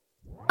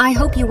I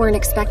hope you weren't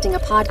expecting a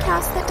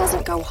podcast that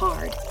doesn't go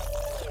hard.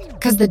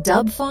 Because the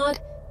dub fod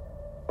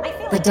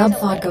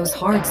goes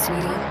hard,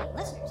 sweetie.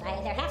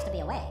 There has to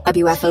be a way.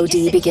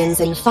 WFOD begins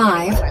in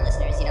 5, Our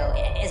listeners,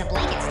 as a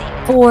blanket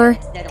statement. 4,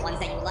 They're the ones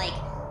that you like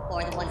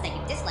or the ones that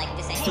you dislike.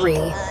 Just say, 3, you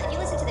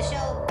listen to the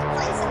show,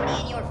 find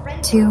somebody in your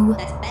friend 2, group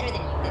that's better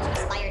than you, that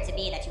you aspire to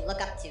be, that you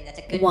look up to, that's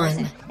a good 1.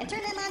 person, and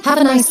turn them on Have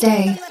to a nice the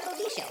day.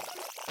 WFOD show.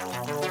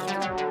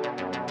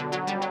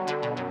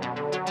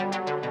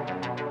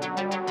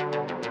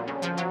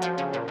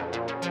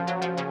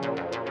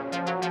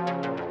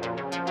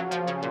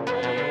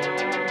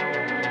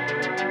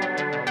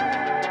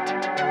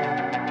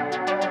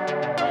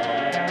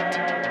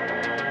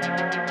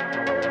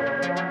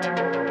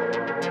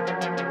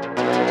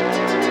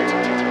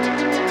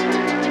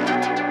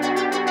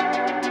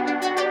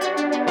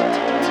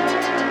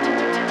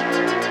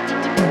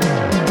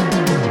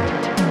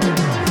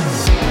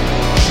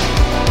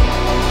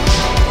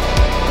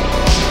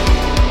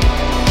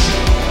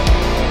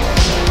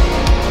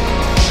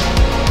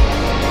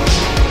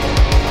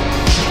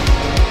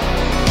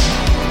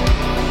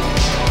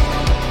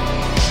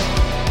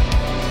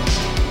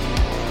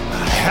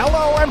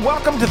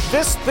 Welcome to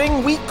this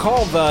thing we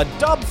call the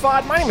Dub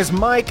Fod. My name is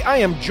Mike. I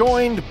am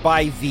joined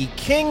by the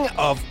king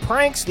of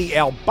pranks, the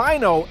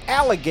albino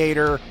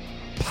alligator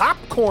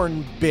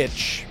popcorn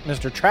bitch,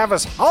 Mr.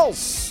 Travis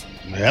Hulse.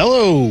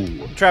 Hello.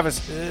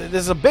 Travis, this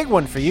is a big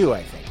one for you,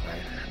 I think,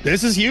 right?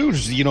 This is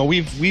huge. You know,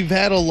 we've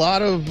had a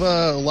lot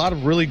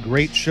of really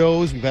great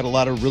shows. We've had a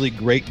lot of really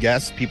great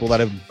guests, people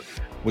that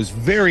was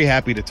very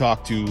happy to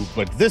talk to,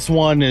 but this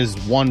one is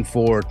one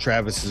for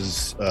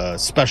Travis's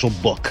special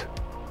book.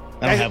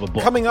 I don't have a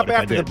book. Coming up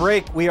after the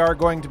break, we are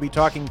going to be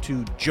talking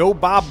to Joe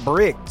Bob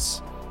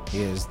Briggs.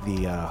 He is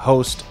the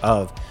host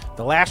of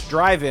The Last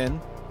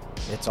Drive-In.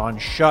 It's on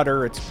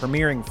Shudder. It's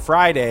premiering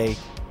Friday.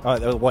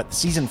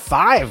 Season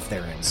 5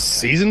 they're in?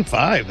 Season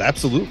 5,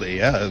 absolutely.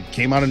 Yeah, it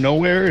came out of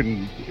nowhere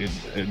and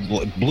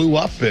it blew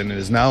up and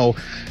is now,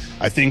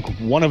 I think,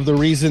 one of the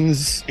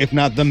reasons, if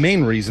not the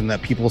main reason,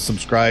 that people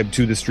subscribe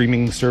to the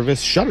streaming service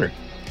Shudder.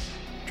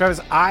 Travis,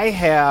 I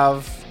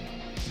have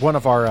one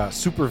of our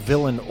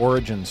supervillain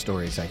origin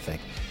stories, I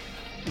think.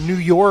 New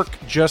York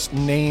just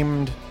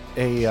named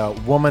a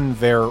woman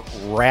their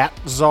rat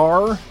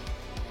czar.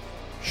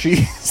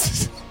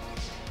 She's...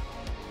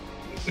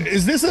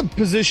 Is this a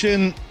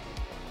position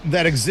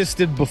that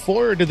existed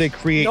before, or did they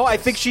create No, this? I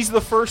think she's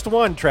the first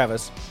one,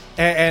 Travis.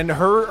 And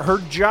her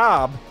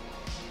job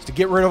is to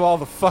get rid of all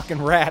the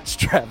fucking rats,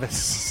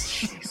 Travis.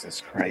 Jesus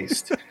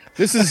Christ.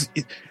 This is...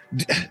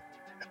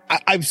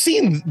 I've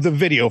seen the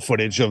video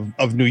footage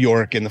of New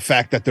York and the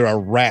fact that there are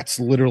rats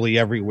literally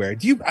everywhere.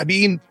 To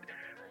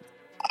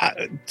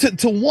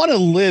want to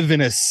live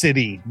in a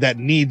city that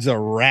needs a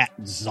rat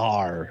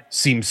czar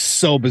seems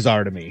so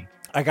bizarre to me.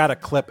 I got a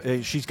clip.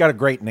 She's got a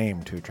great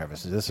name too,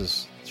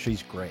 Travis.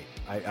 She's great.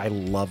 I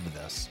love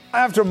this.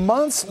 After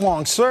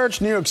months-long search,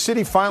 New York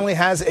City finally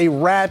has a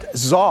rat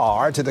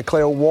czar to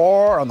declare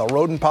war on the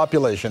rodent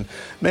population.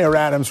 Mayor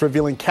Adams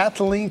revealing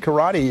Kathleen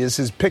Karate is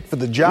his pick for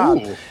the job.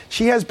 Ooh.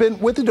 She has been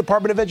with the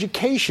Department of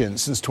Education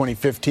since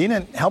 2015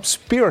 and helped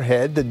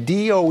spearhead the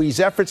DOE's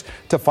efforts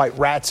to fight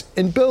rats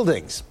in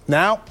buildings.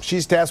 Now,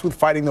 she's tasked with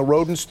fighting the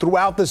rodents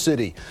throughout the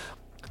city.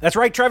 That's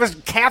right, Travis.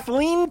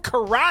 Kathleen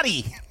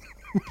Karate.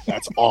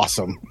 That's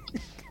awesome.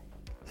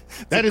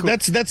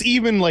 That's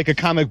even like a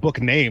comic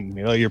book name.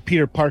 You know, your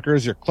Peter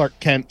Parkers, your Clark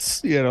Kents.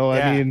 You know,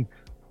 Yeah. I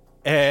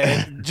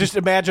mean, Just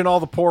imagine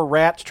all the poor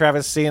rats,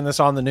 Travis, seeing this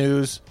on the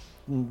news,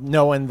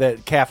 knowing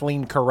that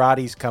Kathleen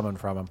Karate's coming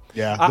from them.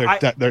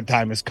 yeah, their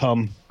time has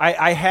come.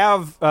 I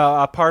have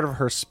a part of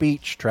her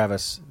speech,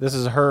 Travis. This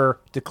is her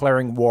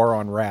declaring war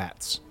on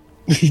rats.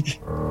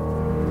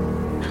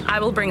 I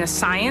will bring a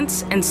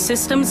science and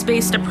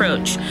systems-based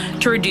approach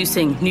to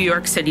reducing New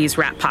York City's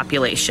rat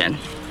population,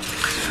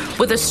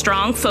 with a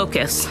strong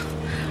focus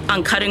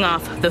on cutting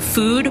off the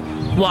food,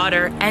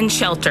 water, and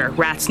shelter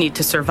rats need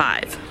to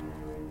survive.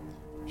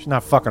 She's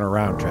not fucking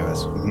around,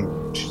 Travis.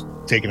 She's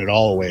taking it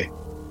all away.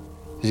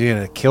 She's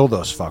going to kill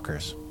those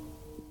fuckers.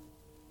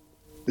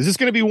 Is this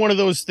going to be one of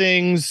those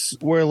things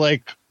where,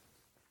 like,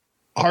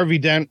 Harvey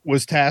Dent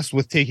was tasked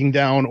with taking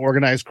down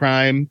organized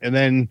crime, and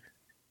then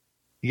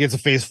he gets a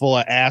face full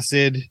of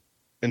acid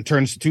and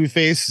turns to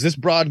Two-Face? Is this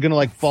broad going to,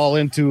 like, fall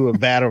into a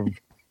vat of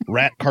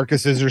rat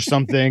carcasses or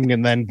something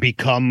and then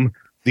become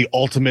the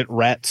ultimate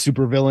rat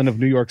supervillain of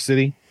New York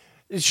City?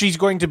 She's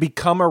going to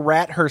become a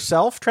rat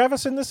herself,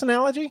 Travis, in this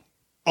analogy?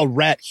 A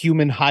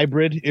rat-human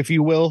hybrid, if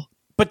you will.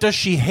 But does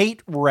she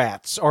hate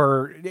rats,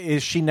 or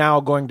is she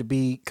now going to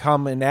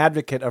become an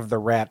advocate of the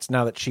rats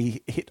now that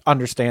she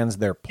understands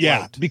their plight?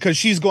 Yeah, because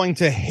she's going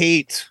to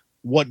hate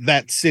what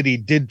that city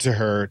did to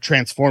her,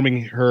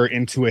 transforming her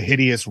into a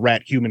hideous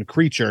rat-human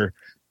creature.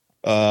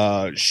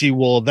 She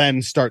will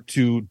then start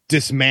to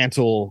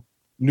dismantle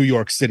New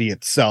York City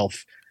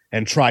itself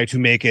and try to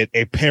make it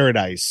a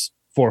paradise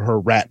for her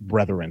rat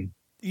brethren.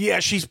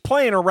 Yeah, she's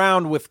playing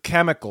around with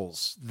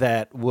chemicals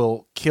that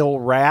will kill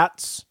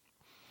rats.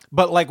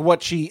 But like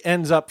what she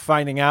ends up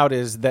finding out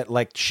is that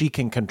like she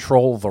can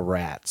control the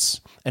rats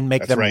and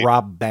make them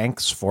rob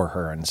banks for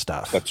her and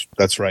stuff.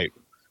 That's right.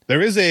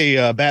 There is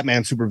a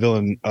Batman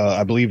supervillain,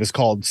 I believe is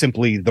called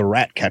simply the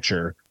Rat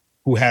Catcher,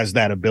 who has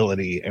that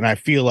ability. And I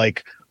feel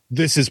like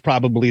this is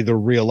probably the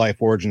real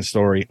life origin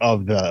story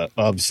of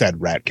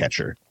said Rat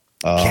Catcher.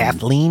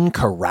 Kathleen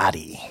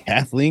Karate.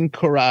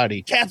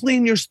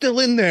 Kathleen, you're still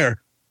in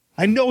there.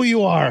 I know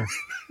you are.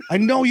 I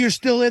know you're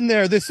still in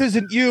there. This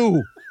isn't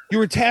you. You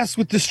were tasked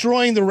with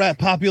destroying the rat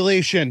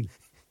population.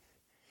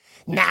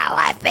 Now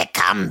I've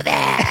become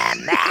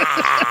them.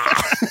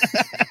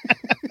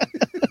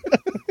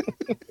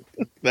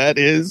 That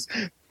is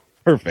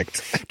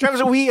perfect.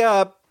 Travis,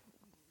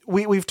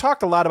 we've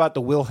talked a lot about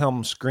the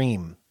Wilhelm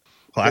scream.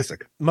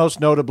 Classic. Most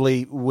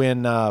notably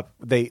when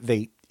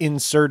they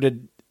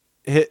inserted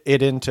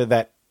it into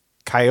that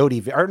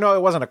coyote. Or no,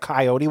 it wasn't a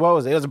coyote. What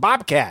was it? It was a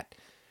bobcat.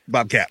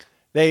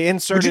 They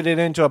inserted it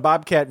into a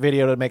bobcat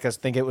video to make us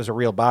think it was a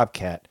real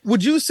bobcat.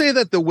 Would you say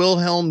that the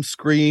Wilhelm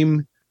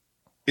scream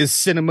is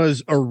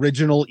cinema's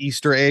original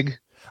Easter egg?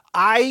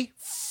 I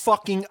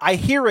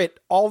hear it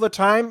all the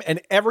time,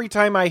 and every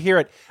time I hear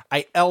it,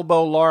 I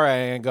elbow Laura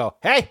and go,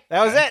 "Hey,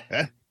 that was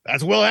it.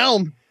 That's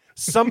Wilhelm."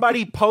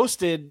 Somebody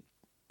posted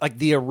like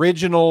the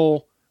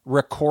original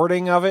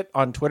recording of it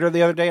on Twitter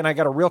the other day, and I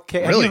got a real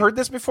kick. Really? Have you heard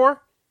this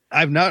before?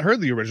 I've not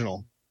heard the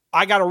original.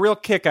 I got a real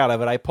kick out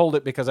of it. I pulled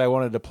it because I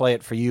wanted to play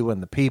it for you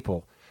and the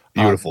people.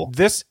 Beautiful.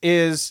 This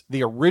is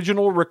the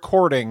original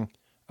recording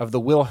of the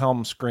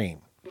Wilhelm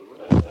scream.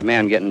 A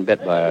man getting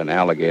bit by an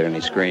alligator and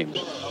he screams.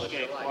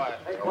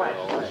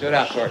 Sit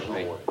out towards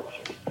me.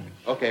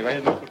 Okay,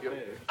 right.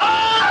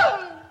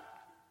 Oh!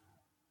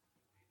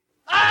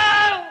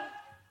 Oh!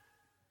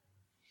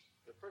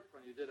 The first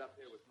one you did up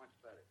here was much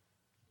better.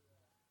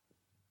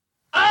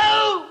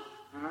 Oh!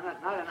 No,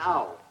 not an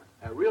owl.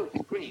 A real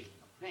scream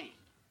of pain.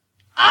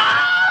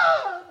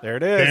 Oh! There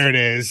it is. There it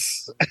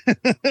is.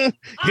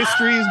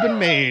 History has been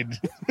made.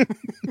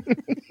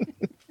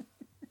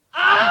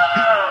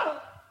 I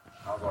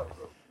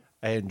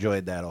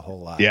enjoyed that a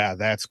whole lot. Yeah,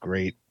 that's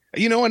great.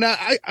 You know, and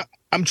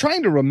I'm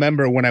trying to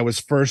remember when I was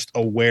first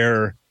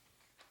aware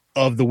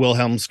of the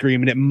Wilhelm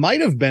scream, and it might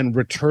have been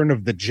Return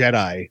of the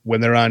Jedi when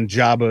they're on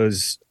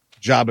Jabba's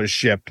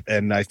ship,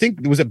 and I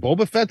think was it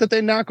Boba Fett that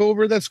they knock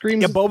over that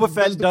scream? Yeah, Boba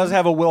Fett does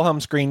have a Wilhelm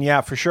scream,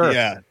 yeah, for sure.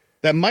 Yeah,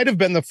 that might have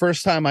been the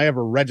first time I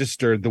ever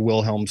registered the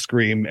Wilhelm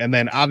scream, and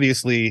then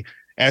obviously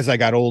as I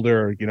got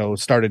older, you know,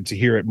 started to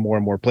hear it more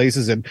and more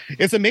places, and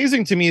it's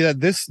amazing to me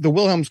that the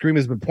Wilhelm scream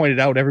has been pointed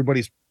out.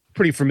 Everybody's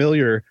pretty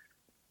familiar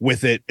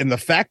with it, and the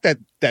fact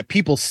that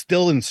people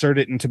still insert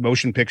it into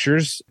motion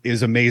pictures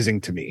is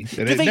amazing to me.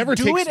 Do they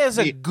do it as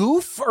a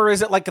goof, or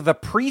is it like the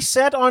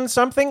preset on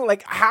something?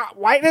 Like,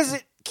 why does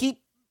it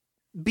keep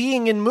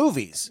being in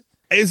movies?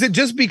 Is it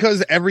just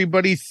because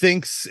everybody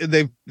thinks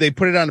they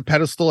put it on a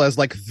pedestal as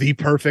like the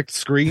perfect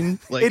scream?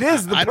 Like, it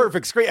is the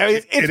perfect scream. I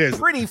mean, it is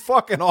pretty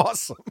fucking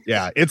awesome.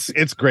 Yeah,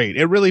 it's great.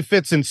 It really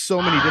fits in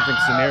so many different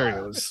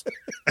scenarios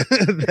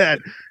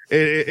that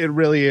it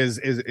really is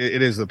it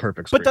is the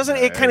perfect scream. But doesn't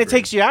it kind of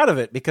takes you out of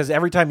it, because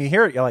every time you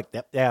hear it, you're like,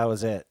 yeah, that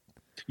was it.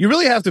 You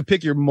really have to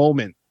pick your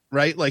moment,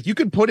 right? Like you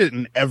could put it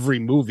in every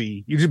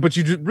movie, but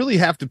you really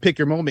have to pick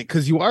your moment,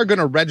 because you are going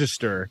to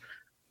register.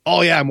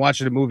 Oh yeah, I'm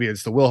watching a movie.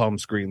 It's the Wilhelm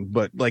scream,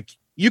 but like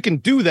you can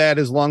do that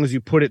as long as you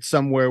put it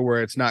somewhere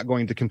where it's not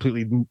going to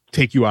completely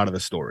take you out of the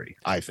story,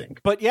 I think.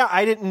 But yeah,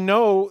 I didn't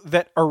know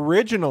that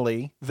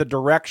originally the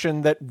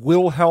direction that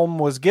Wilhelm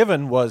was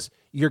given was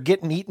you're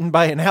getting eaten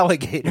by an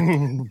alligator.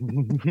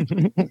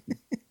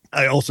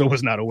 I also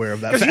was not aware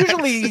of that. Because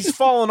usually he's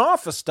falling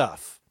off of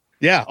stuff.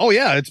 Yeah. Oh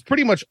yeah, it's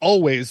pretty much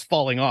always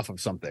falling off of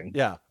something.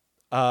 Yeah.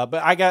 But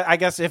I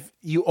guess if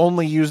you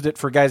only used it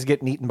for guys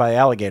getting eaten by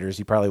alligators,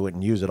 you probably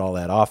wouldn't use it all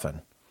that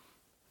often.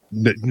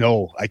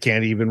 No, I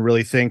can't even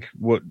really think.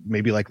 What,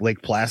 maybe like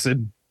Lake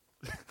Placid,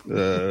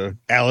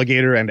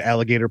 Alligator and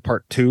Alligator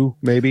Part 2,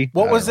 maybe.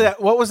 What was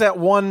that? What was that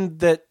one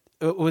that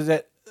was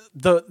that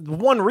the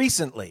one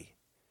recently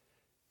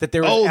that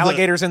there was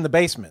alligators in the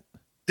basement?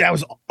 That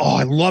was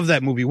I love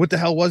that movie. What the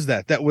hell was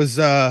that? That was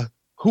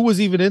who was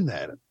even in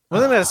that?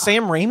 Wasn't that a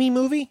Sam Raimi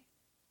movie?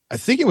 I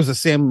think it was a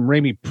Sam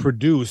Raimi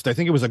produced. I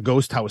think it was a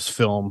Ghost House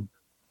film.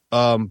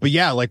 But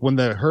yeah, like when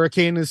the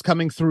hurricane is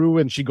coming through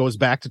and she goes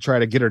back to try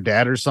to get her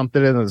dad or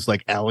something, and there's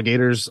like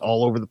alligators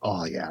all over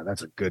oh yeah,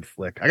 that's a good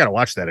flick. I gotta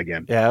watch that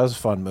again. Yeah, it was a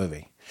fun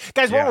movie.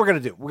 Guys, what we're gonna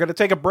do? We're gonna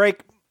take a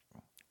break.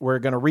 We're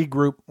gonna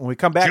regroup. When we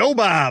come back, Joe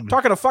Bob,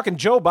 talking to fucking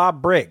Joe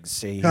Bob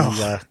Briggs.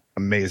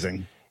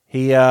 Amazing.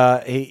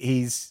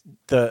 He's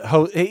the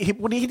host.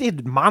 He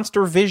did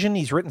Monster Vision.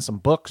 He's written some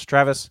books,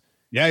 Travis.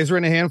 Yeah, he's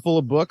written a handful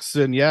of books,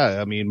 and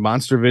yeah, I mean,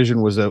 Monster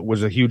Vision was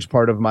a huge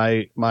part of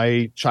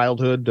my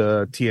childhood.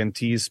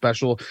 TNT's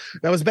special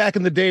that was back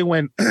in the day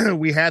when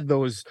we had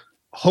those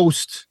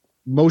host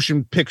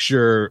motion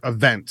picture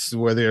events,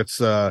 whether it's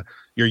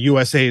your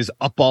USA's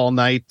Up All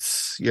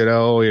Nights, you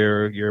know,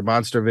 your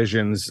Monster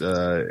Visions.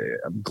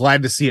 I'm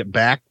glad to see it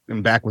back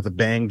and back with a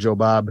bang. Joe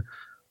Bob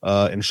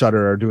and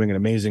Shudder are doing an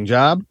amazing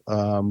job.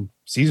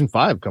 season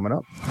 5 coming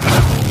up.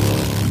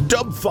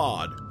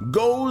 Dubfod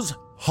goes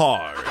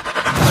hard.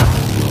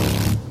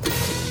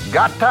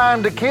 Got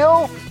time to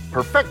kill?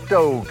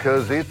 Perfecto,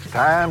 because it's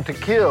time to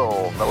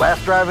kill. The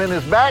Last Drive-In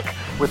is back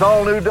with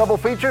all new double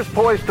features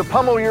poised to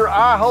pummel your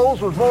eye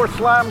holes with more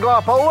slime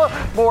glopola,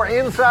 more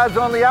insides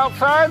on the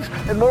outsides,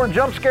 and more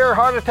jump scare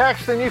heart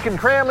attacks than you can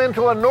cram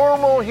into a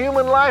normal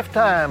human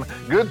lifetime.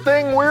 Good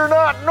thing we're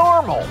not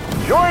normal.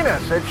 Join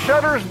us at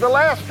Shudder's The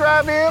Last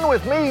Drive-In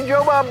with me,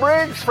 Joe Bob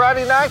Briggs,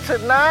 Friday nights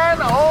at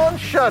 9 on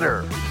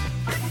Shudder.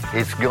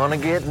 It's gonna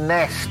get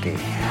nasty.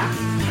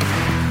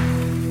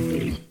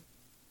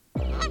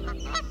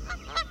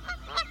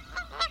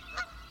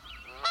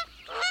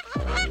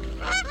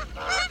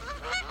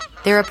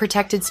 They're a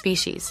protected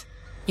species.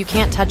 You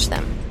can't touch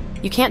them.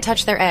 You can't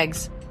touch their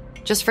eggs.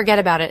 Just forget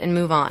about it and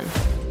move on.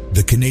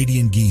 The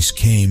Canadian geese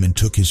came and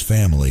took his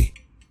family.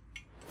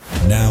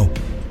 Now,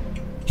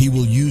 he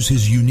will use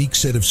his unique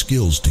set of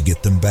skills to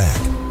get them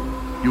back.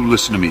 You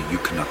listen to me, you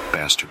Canuck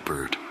bastard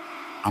bird.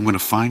 I'm going to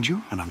find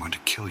you and I'm going to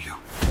kill you.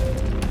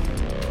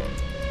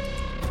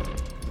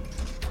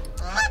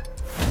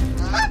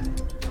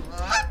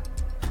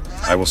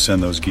 I will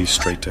send those geese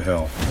straight to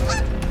hell.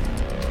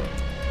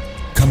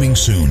 Coming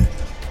soon.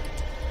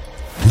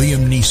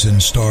 Liam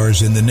Neeson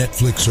stars in the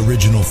Netflix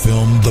original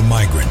film The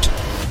Migrant.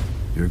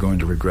 You're going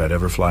to regret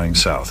ever flying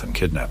south and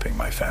kidnapping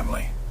my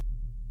family.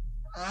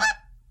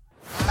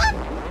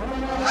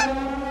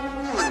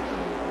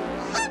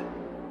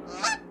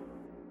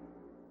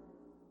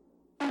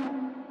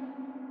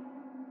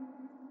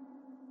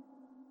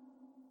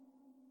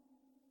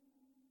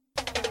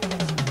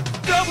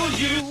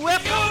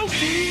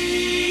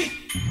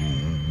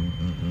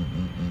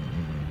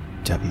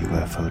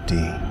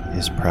 WFOD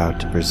is proud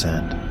to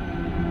present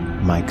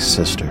Mike's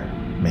sister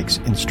makes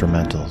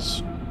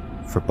instrumentals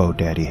for Bo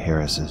Daddy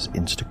Harris's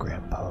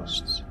Instagram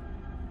posts.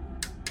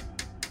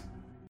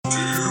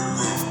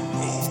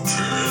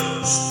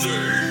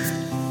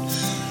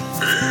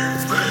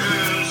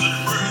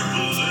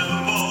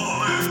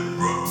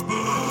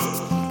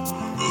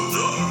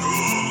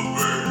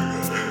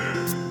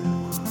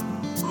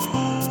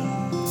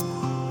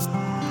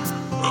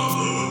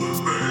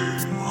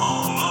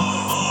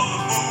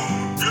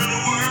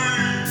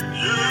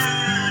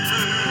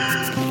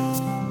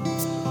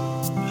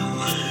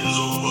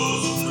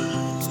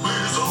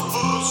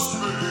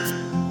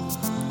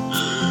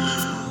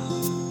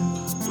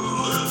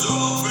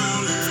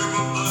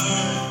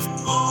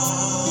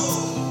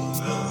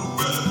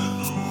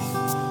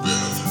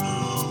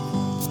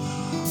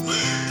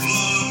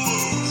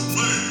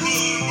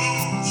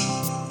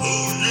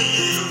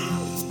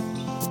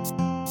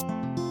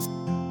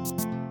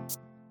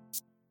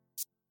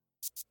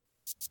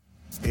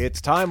 It's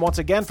time once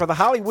again for the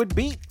Hollywood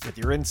Beat with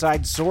your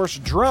inside source,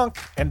 Drunk.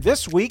 And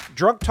this week,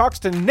 Drunk talks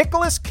to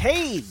Nicolas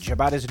Cage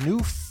about his new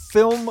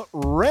film,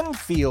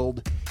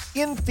 Renfield,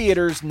 in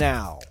theaters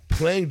now.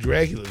 Playing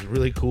Dracula is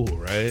really cool,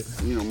 right?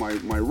 You know,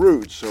 my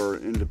roots are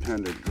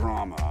independent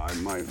drama.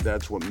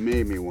 That's what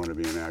made me want to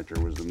be an actor,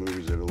 was the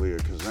movies of Elia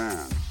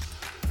Kazan.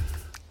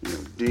 You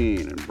know,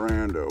 Dean and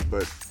Brando.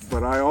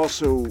 But I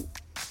also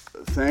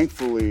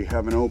thankfully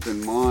have an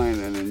open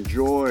mind and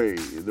enjoy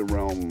the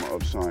realm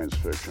of science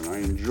fiction. I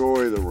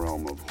enjoy the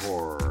realm of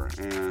horror,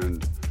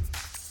 and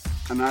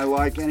I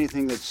like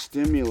anything that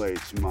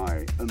stimulates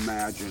my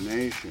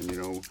imagination.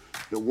 You know,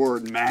 the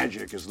word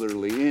magic is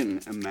literally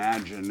in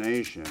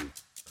imagination.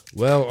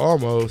 Well,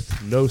 almost.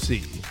 No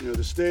C. You know,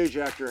 the stage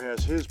actor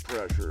has his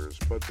pressures,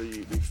 but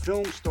the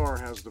film star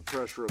has the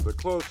pressure of the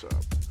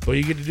close-up. But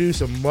you get to do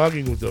some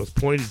mugging with those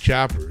pointed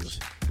choppers.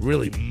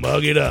 Really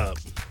mug it up.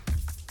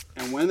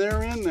 And when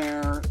they're in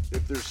there,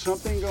 if there's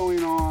something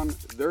going on,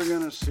 they're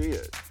going to see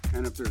it.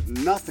 And if there's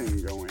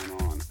nothing going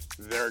on,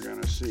 they're going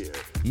to see it.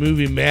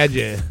 Movie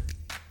magic,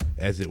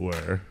 as it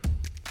were.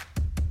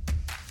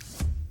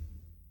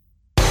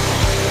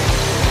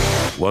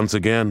 Once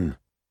again,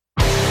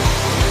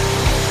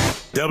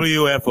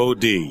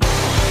 WFOD.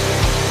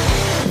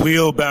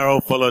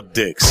 Wheelbarrow full of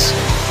dicks.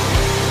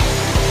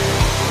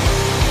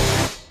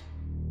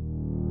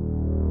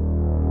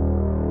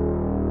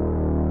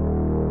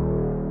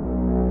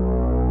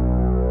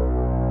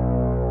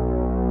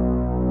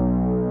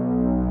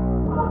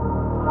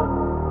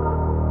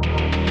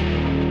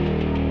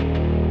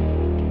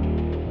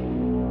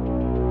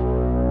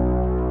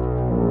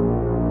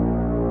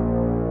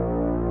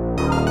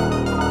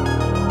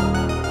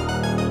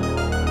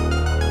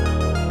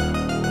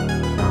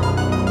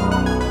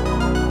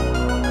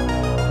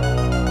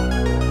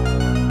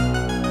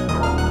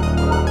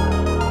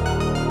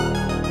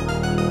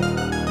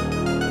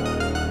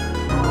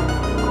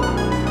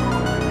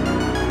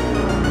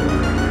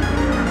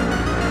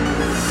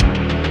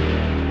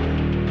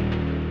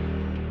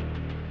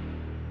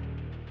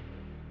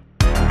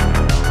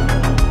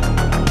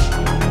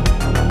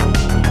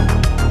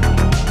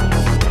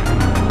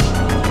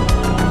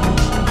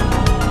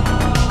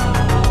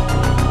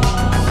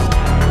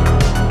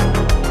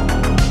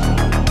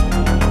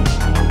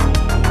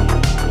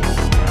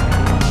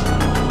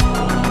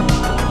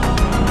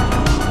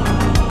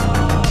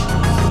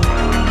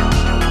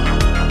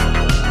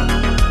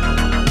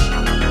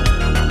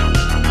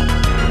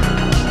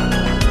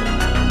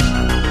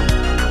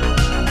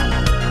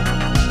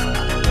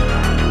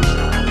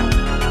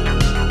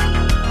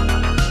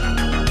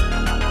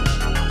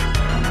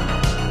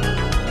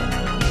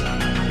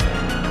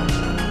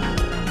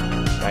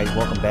 guys,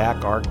 welcome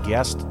back. Our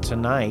guest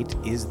tonight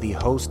is the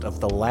host of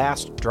The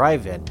Last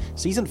Drive-In.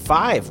 Season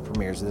 5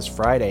 premieres this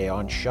Friday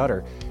on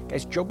Shudder.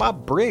 Guys, Joe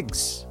Bob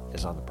Briggs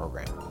is on the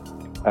program.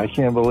 I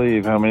can't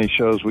believe how many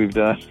shows we've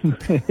done.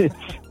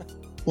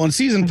 Well, and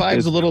season 5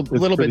 is a little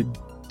bit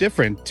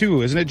different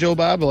too, isn't it, Joe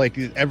Bob? Like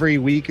every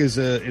week is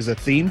a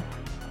theme.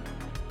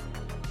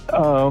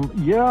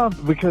 Yeah,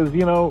 because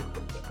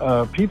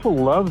people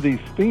love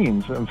these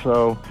themes, and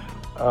so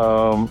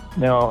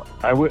now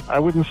I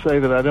wouldn't say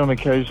that I don't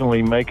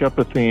occasionally make up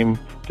a theme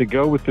to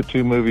go with the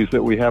two movies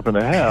that we happen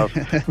to have.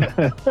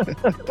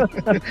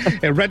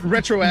 And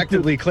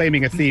retroactively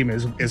claiming a theme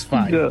is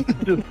fine. Yeah,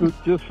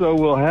 just so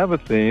we'll have a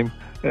theme.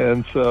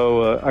 And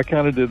so I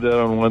kind of did that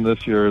on one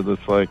this year.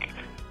 That's like,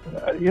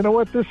 you know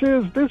what this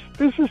is? This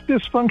is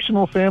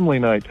dysfunctional family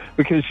night,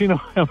 because you know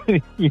how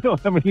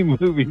many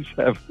movies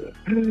have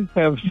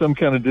some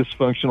kind of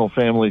dysfunctional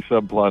family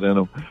subplot in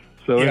them.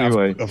 So yeah,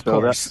 anyway, of so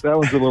course. that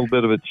was a little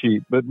bit of a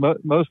cheat, but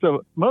most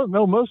of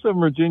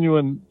them are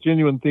genuine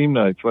theme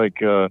nights.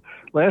 Like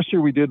last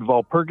year we did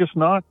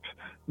Walpurgisnacht,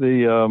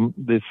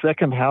 the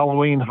second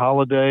Halloween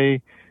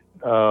holiday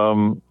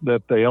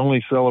that they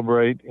only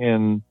celebrate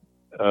in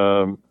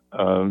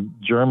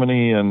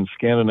Germany and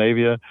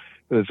Scandinavia.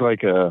 It's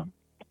like a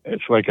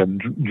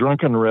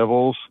drunken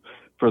revels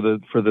for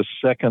the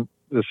second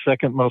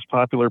most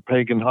popular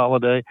pagan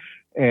holiday.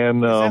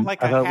 And Is that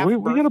like I thought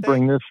we got to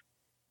bring this.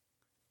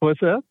 What's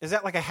that? Is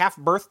that like a half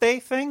birthday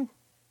thing?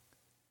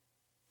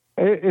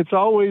 It's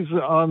always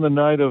on the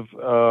night of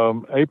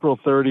April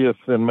 30th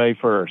and May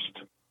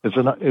 1st.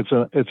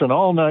 It's an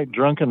all night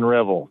drunken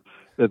revel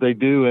that they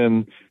do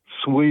in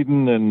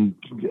Sweden and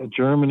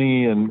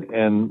Germany,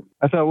 and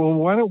I thought, well,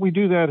 why don't we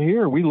do that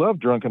here? We love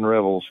drunken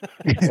revels,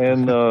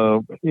 and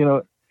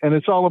and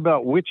it's all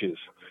about witches.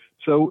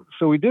 So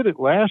we did it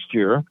last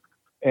year,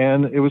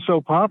 and it was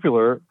so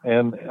popular,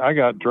 and I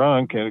got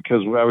drunk, and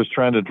because I was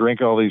trying to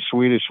drink all these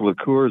Swedish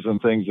liqueurs and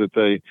things that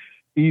they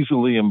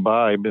easily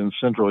imbibe in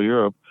Central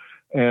Europe,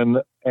 and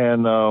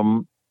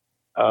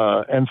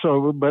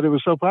so, but it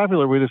was so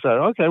popular, we decided,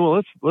 okay,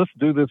 well, let's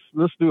do this.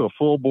 Let's do a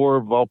full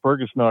bore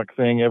Walpurgisnacht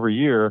thing every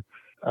year,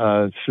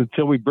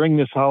 till we bring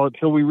this holiday,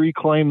 till we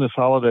reclaim this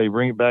holiday,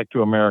 bring it back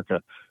to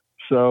America.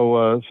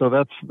 So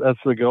that's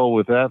the goal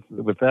with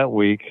that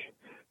week.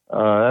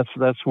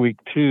 That's week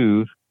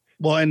 2.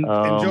 Well, and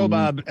Joe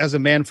Bob, as a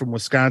man from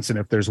Wisconsin,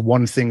 if there's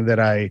one thing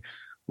that I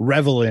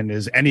revel in,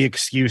 is any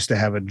excuse to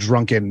have a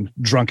drunken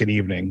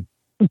evening.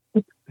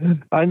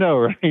 I know,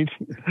 right?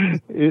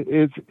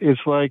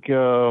 It's like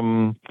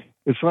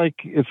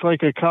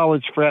a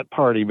college frat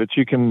party, but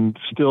you can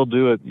still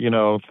do it,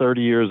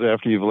 30 years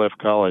after you've left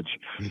college.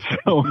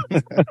 So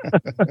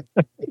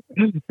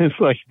it's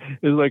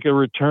like a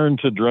return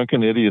to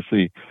drunken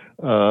idiocy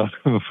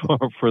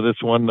for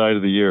this one night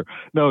of the year.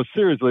 No,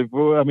 seriously.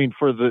 I mean,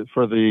 for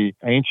the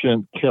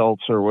ancient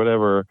Celts or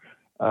whatever,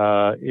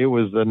 it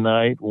was the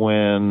night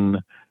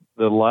when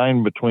the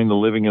line between the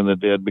living and the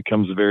dead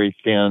becomes very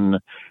thin,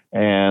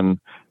 and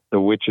the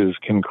witches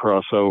can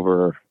cross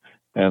over,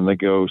 and the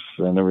ghosts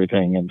and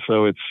everything. And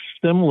so it's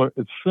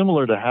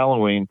similar to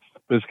Halloween,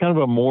 but it's kind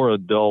of a more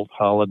adult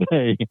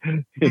holiday.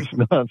 It's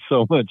not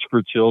so much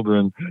for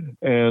children.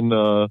 And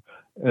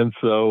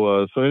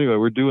so anyway,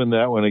 we're doing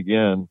that one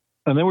again.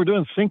 And then we're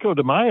doing Cinco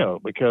de Mayo,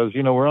 because,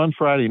 we're on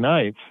Friday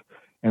nights,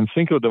 and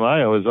Cinco de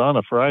Mayo is on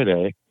a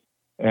Friday.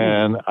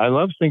 And I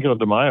love Cinco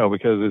de Mayo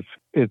because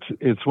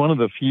it's one of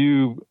the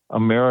few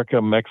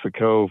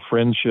America-Mexico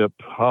friendship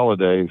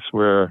holidays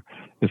where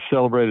it's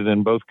celebrated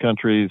in both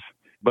countries.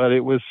 But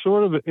it was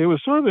sort of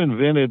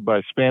invented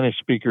by Spanish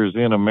speakers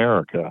in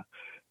America,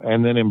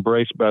 and then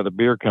embraced by the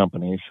beer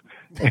companies.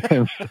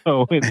 And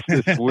so it's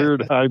this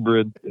weird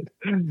hybrid.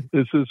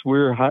 It's this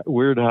weird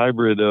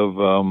hybrid of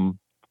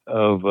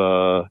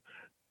a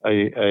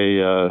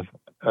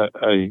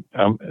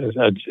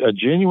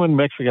genuine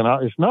Mexican.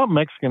 It's not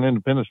Mexican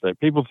Independence Day.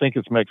 People think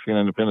it's Mexican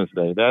Independence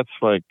Day. That's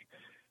like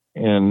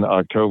in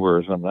October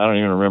or something. I don't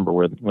even remember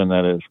when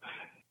that is.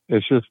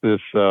 It's just this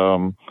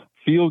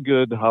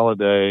feel-good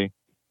holiday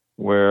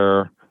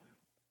where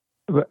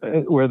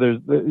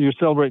you're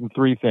celebrating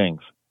 3 things: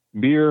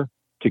 beer,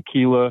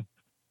 tequila,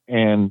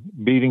 and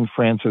beating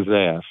France's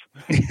ass.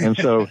 And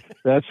so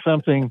that's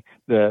something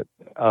that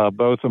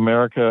both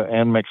America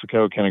and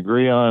Mexico can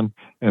agree on,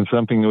 and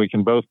something that we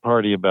can both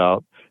party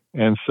about.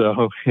 And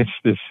so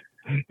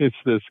it's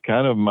this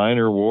kind of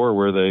minor war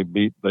where they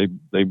beat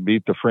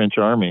the French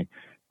army,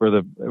 where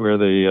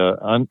the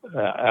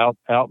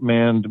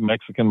outmanned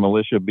Mexican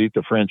militia beat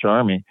the French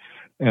army.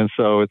 And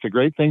so it's a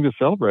great thing to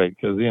celebrate,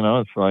 because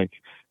it's like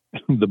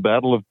the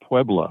Battle of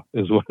Puebla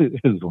is what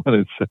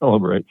it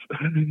celebrates.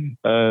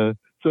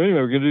 So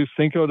anyway, we're going to do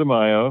Cinco de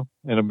Mayo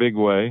in a big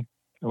way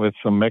with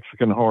some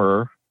Mexican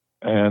horror,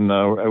 and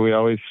we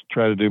always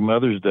try to do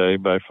Mother's Day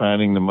by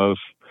finding the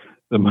most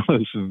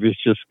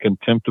vicious,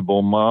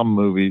 contemptible mom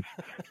movies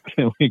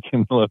that we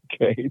can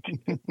locate.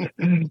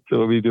 So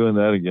we'll be doing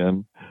that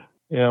again.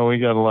 Yeah, we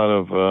got a lot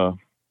of.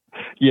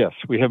 Yes,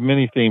 we have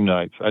many theme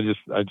nights. I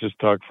just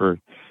talked for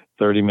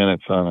 30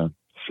 minutes on a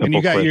And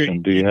you got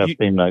question. Do you have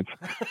theme nights?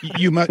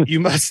 You must you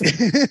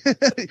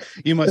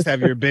must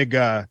have your big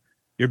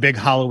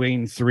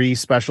Halloween 3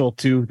 special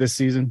too this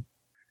season.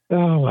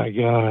 Oh my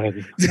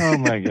God.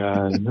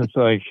 It's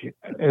like,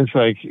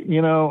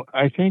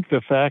 I think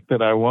the fact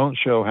that I won't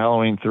show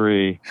Halloween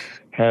 3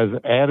 has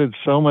added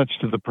so much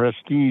to the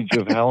prestige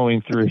of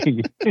Halloween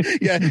 3.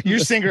 Yeah, you're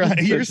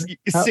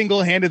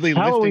single-handedly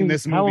lifting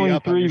this movie Halloween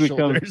up on your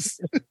shoulders.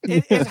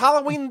 Is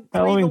Halloween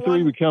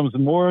 3 becomes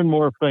more and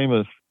more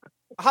famous.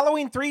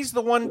 Halloween 3's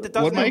the one that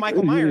doesn't have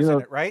Michael Myers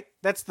in it, right?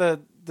 That's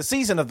the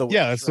season of the witch.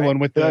 Yeah, that's the one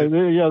with the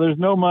there's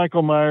no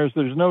Michael Myers,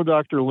 there's no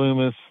Dr.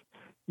 Loomis.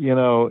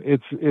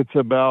 It's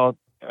about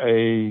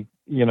a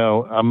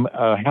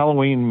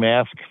Halloween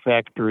mask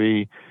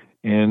factory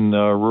in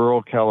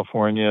rural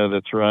California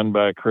that's run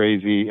by a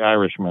crazy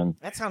Irishman.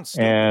 That sounds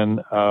stupid. And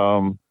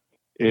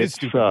it's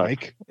stupid,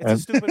 Mike. It's a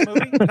stupid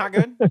movie. Not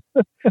good.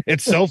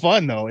 It's so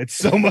fun though. It's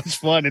so much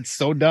fun. It's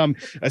so dumb.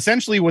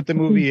 Essentially, what the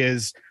movie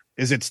is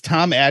it's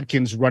Tom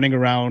Atkins running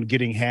around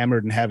getting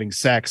hammered and having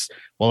sex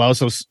while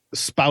also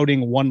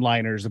spouting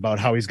one-liners about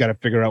how he's got to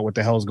figure out what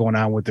the hell is going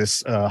on with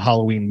this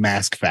Halloween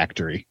mask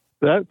factory.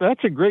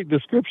 That's a great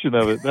description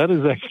of it. That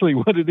is actually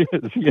what it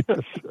is.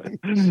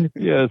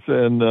 Yes,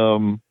 and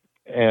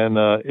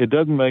it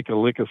doesn't make a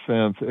lick of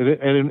sense.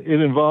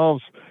 It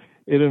involves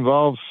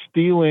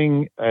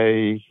stealing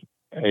a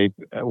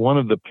one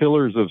of the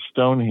pillars of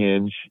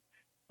Stonehenge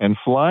and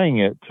flying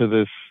it to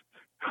this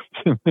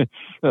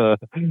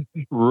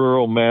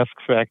rural mask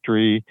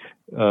factory.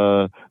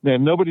 And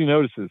nobody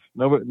notices.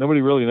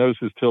 Nobody really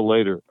notices till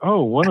later.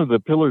 Oh, one of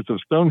the pillars of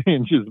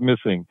Stonehenge is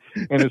missing,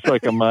 and it's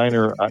like a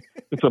minor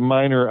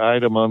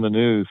item on the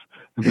news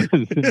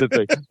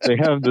that they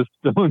have the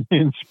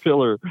Stonehenge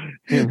pillar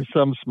in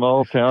some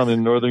small town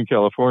in Northern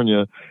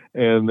California,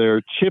 and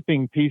they're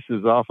chipping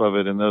pieces off of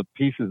it, and the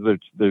pieces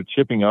they're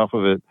chipping off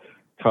of it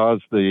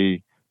cause the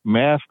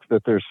masks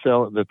that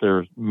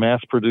they're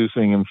mass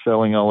producing and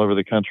selling all over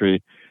the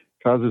country,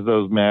 causes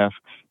those masks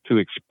to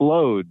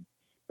explode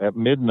at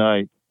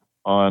midnight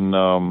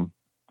on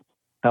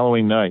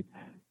Halloween night.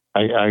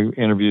 I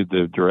interviewed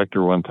the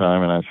director one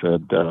time, and I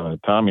said,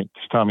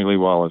 Tommy Lee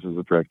Wallace is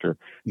the director.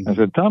 I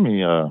said,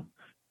 Tommy, the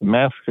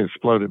masks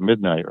explode at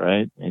midnight,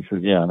 right? And he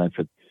said, yeah. And I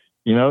said,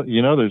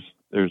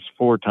 there's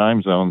 4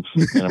 time zones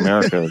in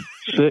America,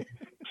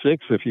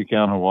 six if you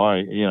count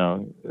Hawaii.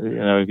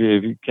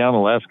 If you count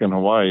Alaska and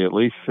Hawaii, at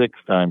least 6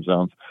 time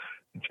zones.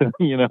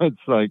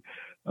 It's like,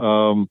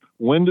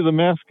 when do the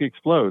masks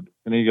explode?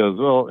 And he goes,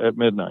 well, at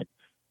midnight.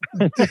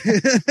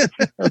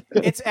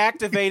 It's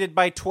activated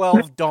by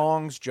 12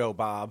 dongs, Joe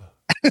Bob.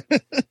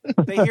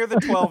 They hear the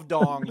 12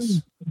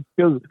 dongs.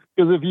 Because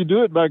if you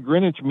do it by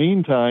Greenwich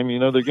Mean Time,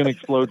 they're going to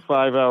explode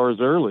 5 hours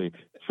early.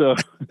 So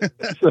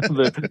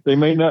they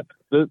may not.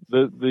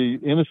 The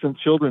innocent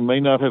children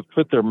may not have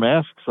put their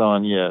masks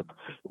on yet.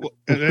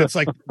 It's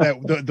like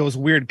those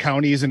weird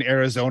counties in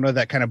Arizona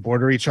that kind of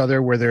border each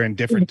other, where they're in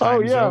different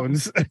time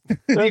zones.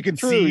 You can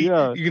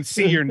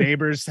see your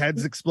neighbors'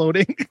 heads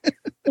exploding.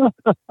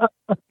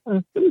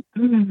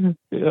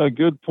 Yeah,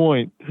 good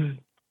point.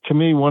 To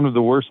me, one of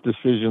the worst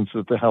decisions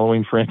that the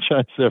Halloween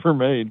franchise ever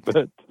made.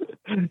 But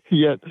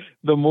yet,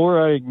 the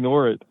more I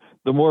ignore it,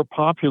 the more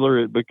popular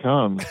it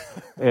becomes.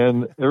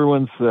 And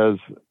everyone says,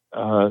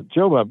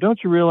 Joe Bob, don't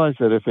you realize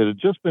that if it had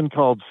just been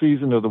called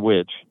Season of the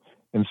Witch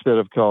instead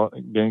of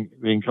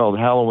being called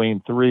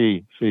Halloween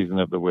 3 Season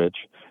of the Witch,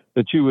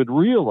 that you would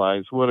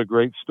realize what a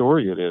great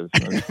story it is?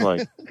 And it's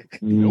like,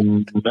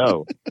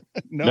 no,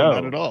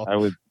 not at all.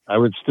 I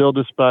would still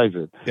despise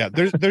it. Yeah,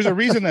 there's a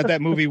reason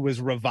that movie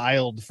was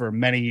reviled for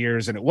many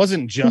years, and it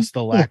wasn't just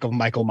the lack of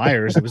Michael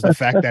Myers; it was the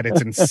fact that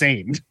it's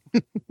insane.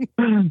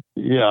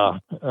 Yeah.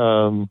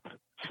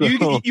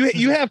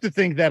 You have to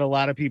think that a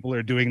lot of people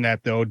are doing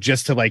that though,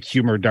 just to like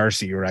humor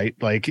Darcy, right?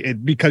 Like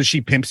because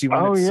she pimps you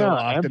on it so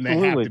often,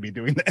 absolutely. They have to be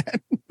doing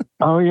that.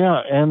 Oh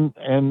yeah, and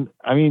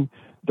I mean,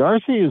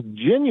 Darcy is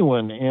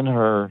genuine in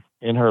her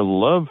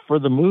love for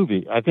the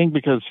movie. I think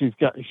because she's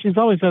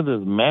always had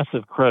this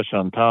massive crush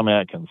on Tom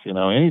Atkins.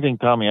 Anything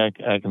Tommy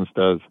Atkins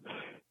does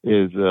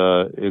is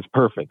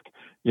perfect.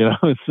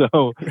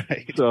 So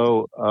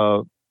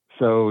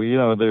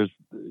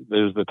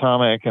there's the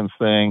Tom Atkins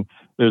thing.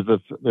 There's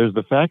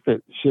the fact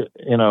that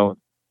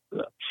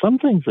some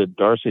things that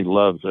Darcy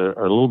loves are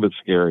a little bit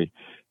scary.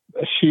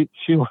 She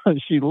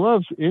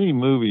loves any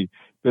movie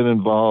that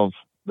involves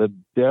the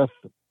death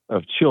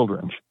of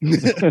children.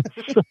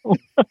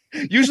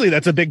 Usually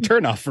that's a big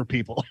turnoff for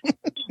people.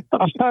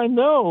 I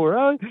know,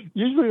 right?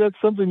 Usually that's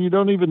something you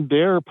don't even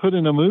dare put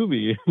in a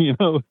movie,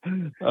 but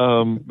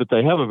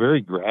they have a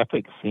very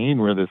graphic scene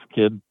where this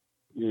kid,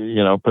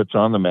 puts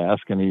on the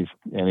mask and he's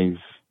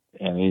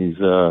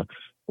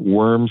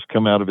worms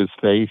come out of his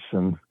face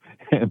and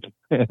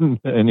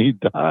and he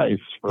dies.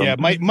 Yeah,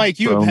 Mike,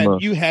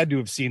 you had to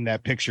have seen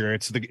that picture.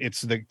 It's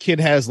the kid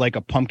has like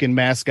a pumpkin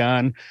mask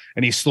on,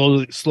 and he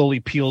slowly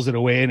peels it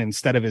away, and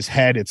instead of his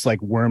head, it's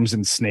like worms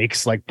and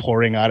snakes like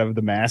pouring out of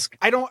the mask.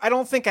 I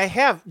don't think I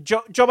have.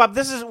 Joe Bob,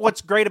 this is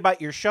what's great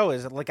about your show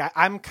is like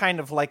I'm kind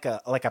of like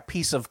a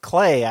piece of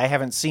clay. I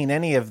haven't seen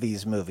any of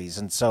these movies,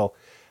 and so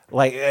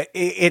like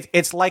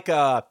it's like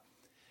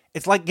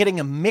getting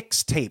a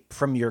mixtape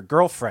from your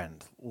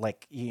girlfriend.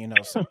 Like, you know,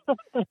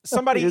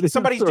 somebody's just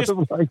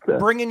like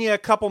bringing you a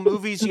couple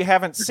movies you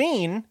haven't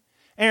seen,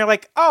 and you're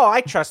like, oh,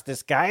 I trust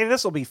this guy.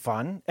 This will be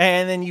fun.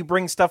 And then you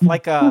bring stuff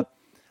like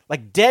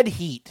Dead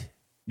Heat.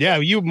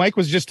 Yeah, Mike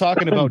was just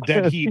talking about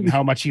Dead Heat and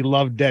how much he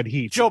loved Dead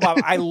Heat. Joe Bob,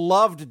 I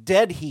loved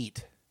Dead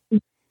Heat.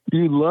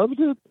 You loved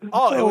it?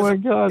 Oh, my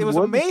God. It was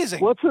amazing.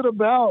 What's it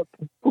about?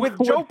 With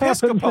Joe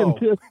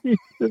Piscopo.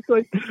 It's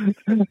like,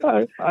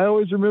 I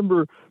always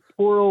remember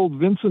poor old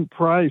Vincent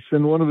Price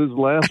in one of his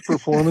last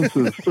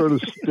performances, sort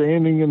of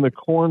standing in the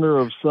corner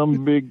of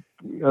some big,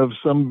 I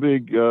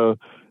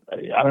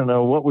don't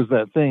know, what was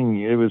that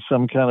thing? It was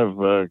some kind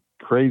of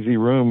crazy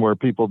room where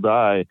people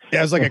die. Yeah,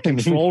 it was like a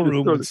control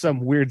room with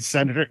some weird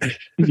senator.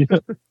 Yeah.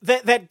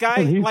 That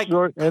guy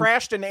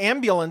crashed an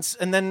ambulance,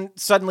 and then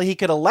suddenly he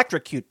could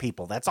electrocute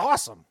people. That's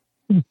awesome.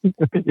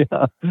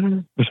 Yeah,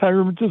 I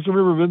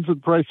remember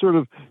Vincent Price sort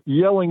of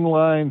yelling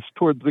lines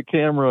towards the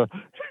camera,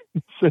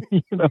 saying,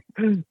 you know,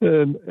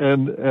 and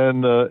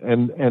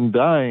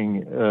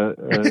dying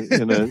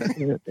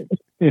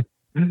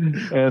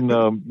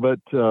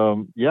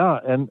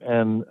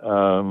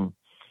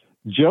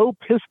Joe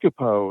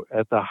Piscopo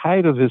at the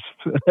height of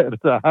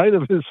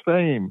his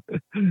fame,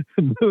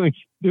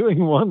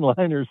 doing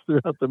one-liners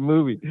throughout the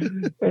movie,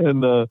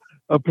 and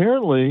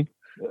apparently.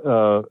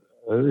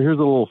 Here's a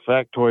little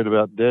factoid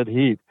about Dead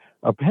Heat.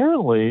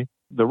 Apparently,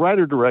 the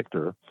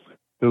writer-director,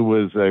 who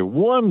was a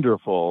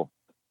wonderful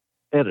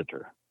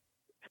editor,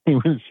 he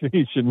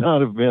should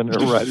not have been a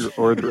writer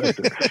or a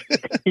director.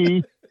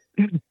 He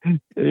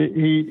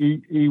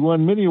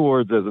won many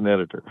awards as an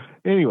editor.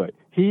 Anyway,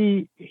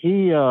 he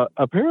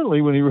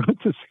apparently when he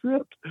wrote the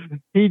script,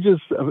 he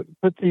just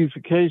put these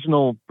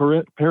occasional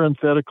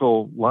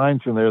parenthetical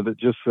lines in there that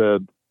just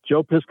said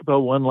Joe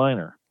Piscopo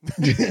one-liner.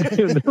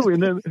 In other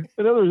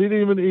words, he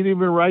didn't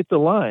even write the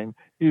line.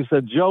 He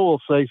said, "Joe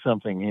will say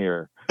something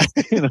here,"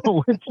 you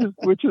know,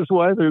 which is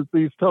why there's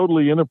these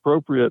totally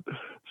inappropriate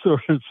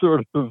sort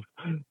of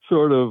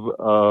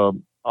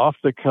off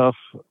the cuff,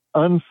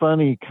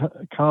 unfunny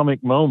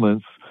comic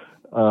moments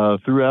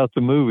throughout the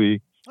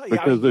movie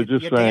because they're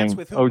just saying,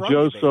 "Oh,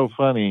 Joe's so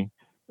funny."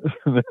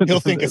 He'll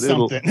think of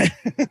something.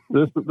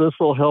 This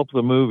will help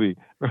the movie,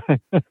 right?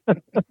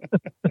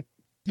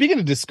 Speaking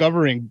of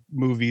discovering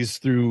movies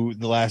through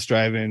The Last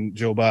Drive-In,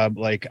 Joe Bob,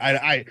 like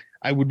I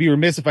would be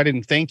remiss if I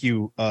didn't thank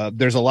you.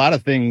 There's a lot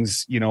of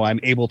things, you know,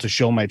 I'm able to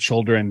show my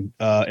children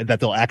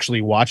that they'll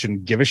actually watch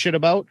and give a shit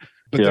about.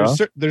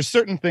 But there's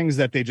certain things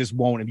that they just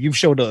won't. And you've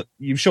showed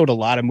a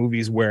lot of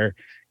movies where,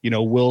 you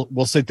know,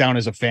 we'll sit down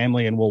as a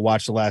family and we'll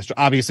watch The Last.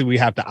 Obviously, we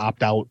have to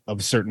opt out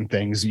of certain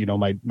things. You know,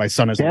 my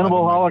son is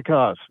Cannibal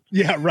Holocaust.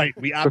 Yeah, right.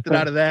 We opted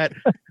out of that.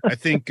 I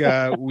think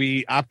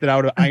we opted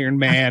out of Iron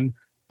Man.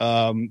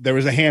 There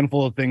was a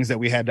handful of things that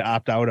we had to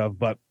opt out of,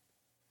 but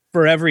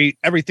for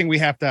everything we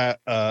have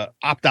to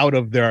opt out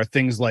of, there are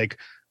things like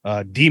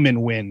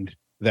Demon Wind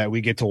that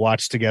we get to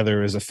watch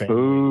together as a family.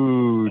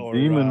 Ooh,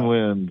 Demon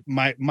Wind.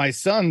 My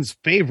son's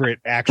favorite,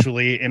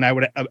 actually, and I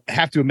would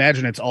have to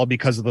imagine it's all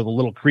because of the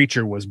little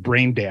creature, was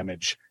Brain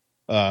Damage,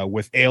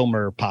 with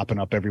Aylmer popping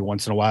up every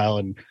once in a while.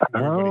 And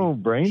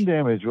Brain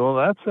Damage. Well,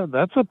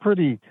 that's a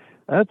pretty.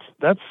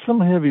 That's some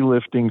heavy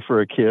lifting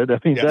for a kid. I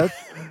mean,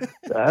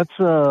 that's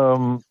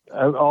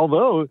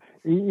although,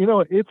 you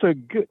know, it's a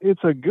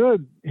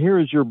good here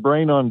is your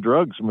brain on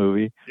drugs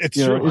movie.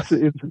 It's true.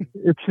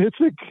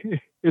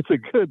 It's a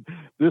good,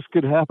 this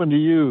could happen to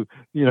you,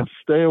 you know,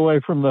 stay away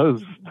from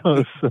those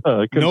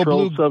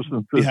controlled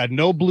substances. Yeah,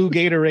 no blue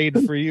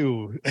Gatorade for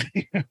you.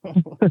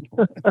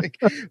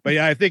 But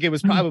yeah, I think it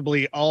was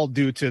probably all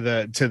due to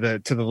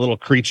the little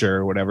creature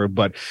or whatever.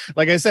 But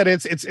like I said,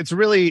 it's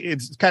really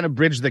kind of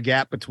bridged the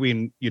gap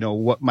between, you know,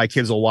 what my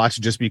kids will watch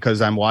just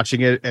because I'm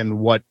watching it and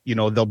what, you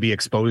know, they'll be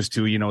exposed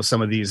to, you know,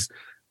 some of these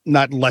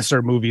not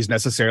lesser movies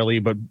necessarily,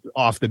 but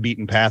off the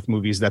beaten path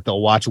movies that they'll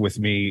watch with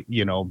me,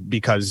 you know,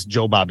 because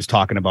Joe Bob's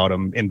talking about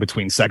them in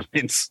between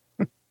segments.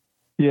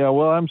 Yeah,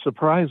 well, I'm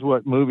surprised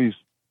what movies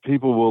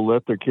people will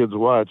let their kids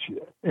watch,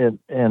 and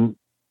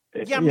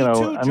yeah, me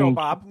too, Joe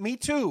Bob. Me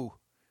too.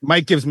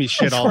 Mike gives me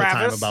shit all the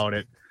time about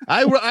it.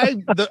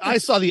 I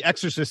saw The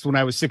Exorcist when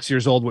I was 6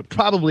 years old, which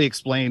probably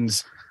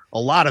explains a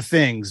lot of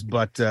things,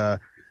 but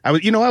I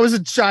was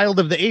a child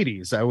of the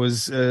 80s. I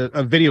was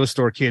a video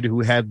store kid who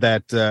had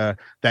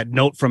that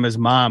note from his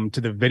mom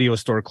to the video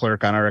store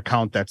clerk on our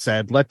account that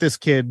said, "Let this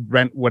kid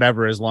rent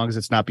whatever as long as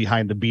it's not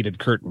behind the beaded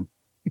curtain."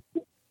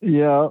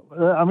 Yeah,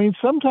 I mean,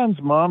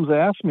 sometimes moms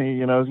ask me,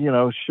 you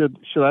know, should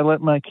I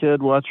let my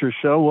kid watch your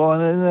show? Well,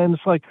 and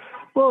it's like,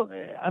 well,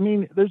 I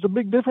mean, there's a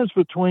big difference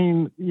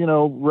between, you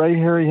know, Ray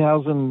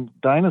Harryhausen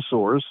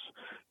dinosaurs,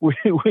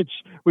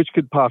 which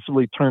could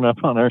possibly turn up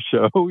on our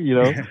show,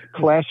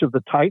 Clash of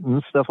the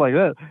Titans, stuff like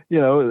that.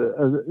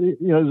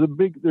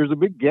 There's a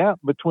big gap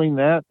between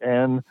that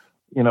and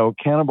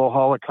Cannibal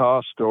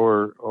Holocaust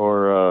or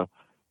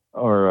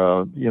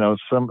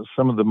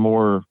some of the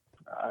more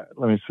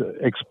let me say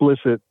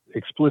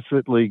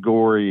explicitly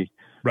gory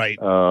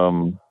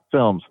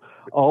films.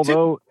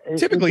 Although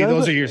typically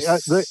those are your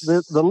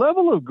the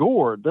level of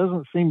gore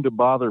doesn't seem to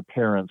bother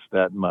parents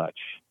that much,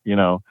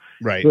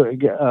 Right.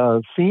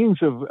 Scenes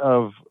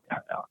of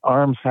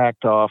arms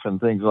hacked off and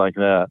things like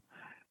that.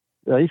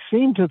 They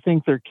seem to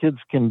think their kids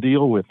can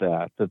deal with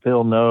that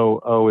they'll know,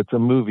 oh, it's a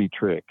movie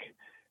trick.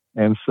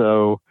 And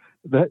so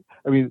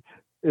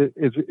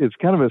it's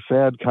kind of a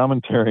sad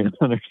commentary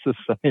on our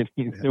society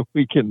that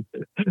we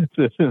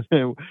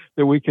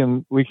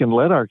can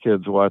let our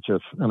kids watch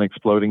an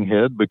exploding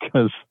head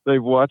because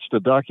they've watched a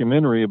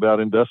documentary about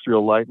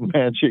industrial light and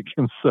magic,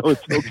 and so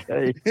it's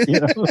okay.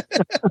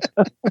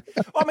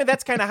 Well, I mean,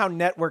 that's kind of how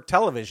network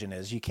television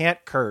is. You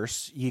can't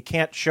curse, you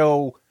can't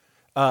show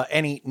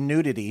any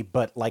nudity,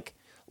 but like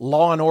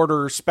Law and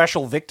Order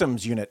Special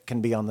Victims Unit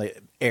can be on the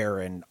air,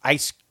 and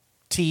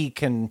Ice-T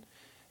can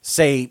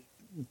say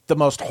the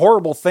most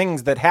horrible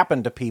things that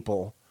happen to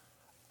people,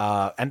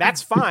 and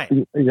that's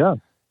fine. Yeah.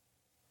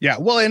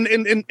 Well,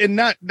 and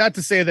not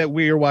to say that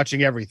we are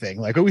watching everything.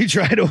 Like, we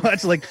try to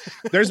watch, like,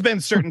 there's been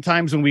certain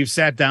times when we've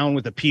sat down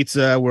with a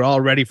pizza, we're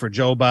all ready for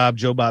Joe Bob.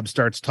 Joe Bob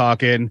starts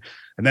talking,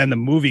 and then the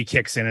movie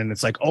kicks in, and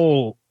it's like,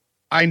 oh,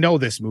 I know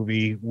this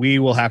movie. We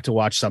will have to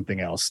watch something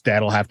else.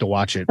 Dad will have to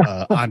watch it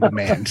on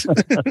demand.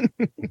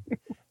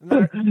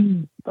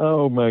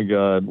 Oh my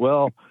God.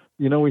 Well,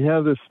 we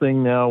have this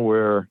thing now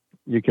where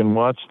you can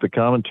watch the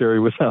commentary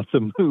without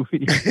the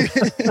movie.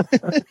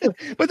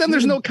 But then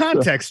there's no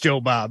context,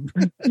 Joe Bob.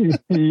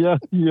 I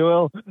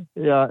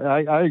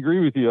agree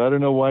with you. I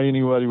don't know why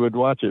anybody would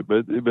watch it,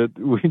 but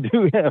we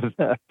do have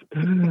that.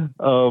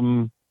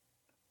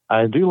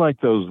 I do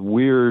like those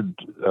weird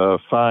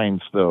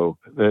finds, though.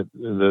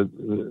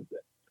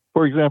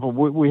 For example,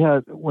 we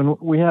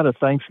had a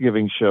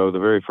Thanksgiving show the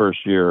very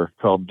first year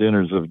called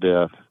Dinners of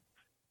Death,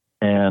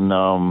 and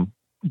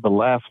the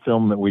last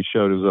film that we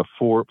showed was a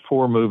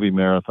four movie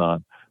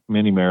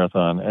mini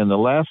marathon. And the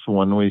last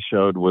one we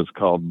showed was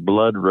called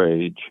Blood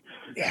Rage.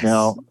 Yes.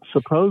 Now,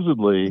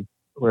 supposedly,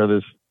 where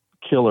this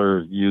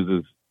killer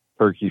uses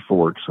turkey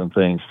forks and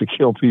things to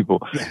kill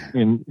people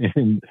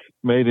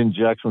made in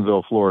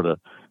Jacksonville, Florida.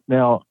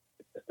 Now,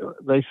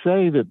 they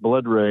say that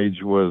Blood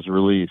Rage was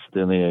released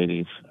in the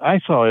 80s.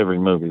 I saw every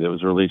movie that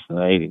was released in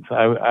the 80s.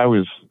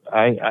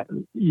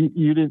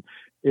 You didn't.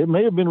 It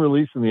may have been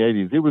released in the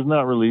 80s. It was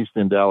not released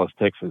in Dallas,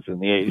 Texas in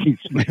the 80s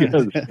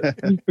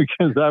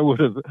because I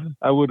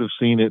would have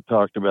seen it,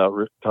 talked about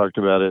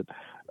it,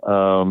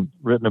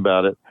 written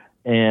about it.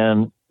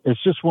 And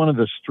it's just one of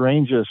the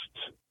strangest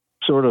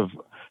sort of,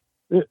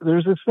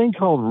 there's this thing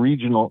called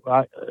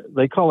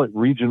they call it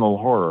regional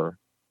horror.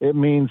 It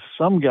means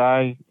some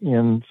guy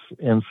in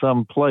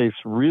some place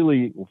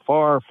really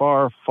far,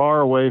 far,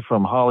 far away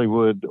from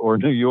Hollywood or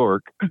New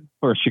York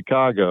or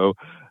Chicago,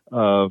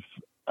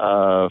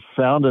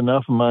 found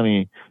enough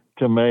money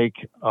to make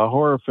a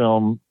horror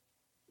film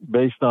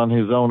based on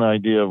his own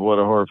idea of what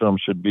a horror film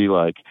should be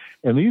like.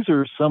 And these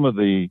are some of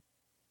the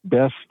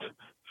best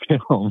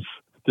films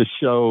to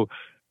show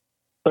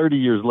 30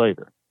 years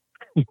later.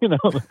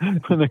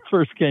 When they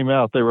first came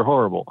out, they were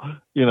horrible,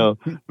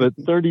 but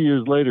 30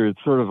 years later,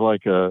 it's sort of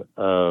like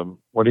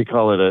what do you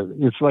call it?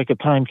 It's like a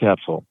time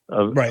capsule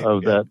of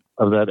that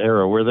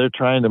era where they're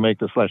trying to make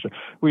the slasher.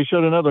 We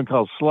showed another one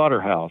called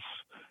Slaughterhouse,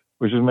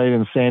 which was made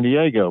in San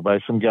Diego by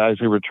some guys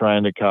who were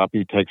trying to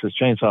copy Texas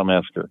Chainsaw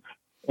Massacre.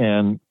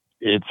 And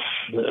it's,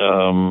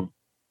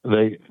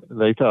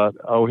 they thought,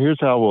 oh, here's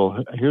how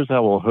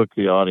we'll hook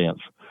the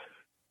audience.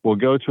 We'll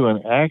go to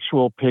an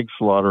actual pig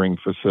slaughtering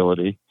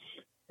facility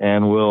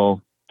and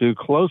we'll do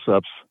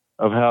close-ups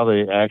of how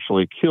they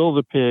actually kill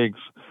the pigs,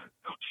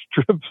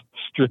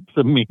 strip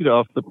the meat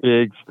off the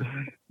pigs,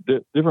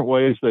 different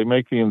ways they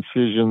make the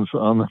incisions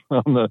on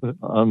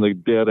the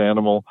dead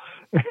animal,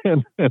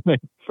 and they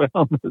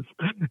found this.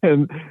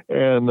 And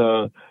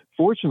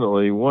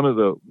fortunately, one of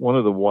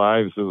the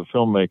wives of the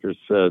filmmakers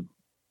said,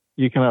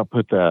 "You cannot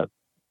put that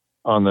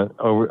on the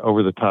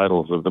over the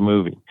titles of the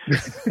movie,"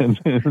 and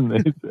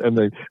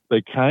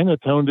they kind of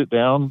toned it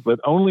down, but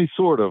only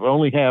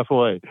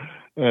halfway.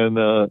 And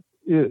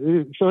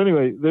so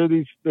anyway, there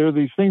are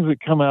these things that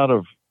come out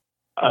of.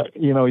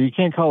 You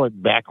can't call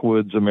it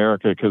backwoods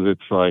America because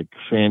it's like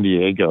San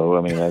Diego.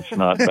 I mean, that's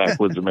not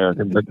backwoods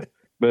America,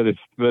 but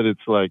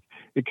it's like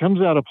it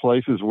comes out of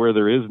places where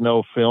there is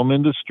no film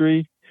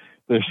industry.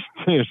 There's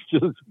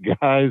just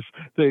guys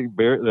they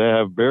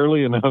have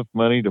barely enough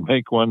money to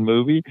make one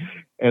movie,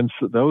 and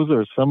so those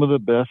are some of the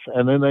best.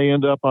 And then they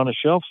end up on a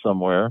shelf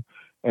somewhere.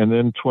 And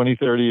then 20,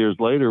 30 years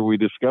later, we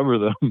discover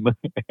them,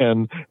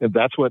 and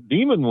that's what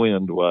Demon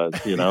Wind was,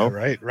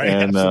 Right,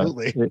 and,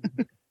 absolutely.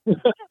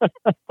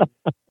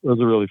 Those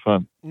are really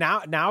fun.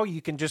 Now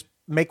you can just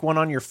make one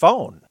on your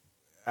phone.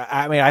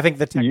 I mean, I think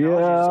the technology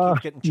just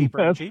keeps getting cheaper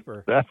and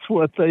cheaper. That's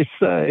what they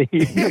say.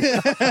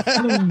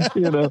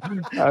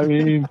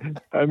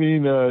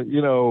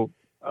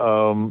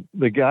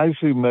 The guys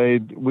who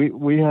made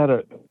we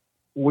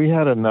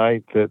had a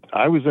night that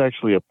I was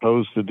actually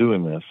opposed to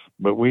doing this,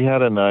 but we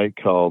had a night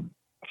called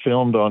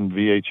Filmed on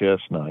VHS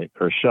Night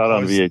or Shot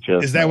on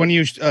VHS. Is that night. when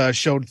you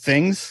showed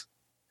Things?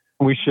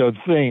 We showed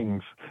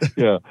Things,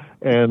 yeah,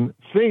 and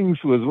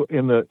Things was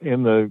in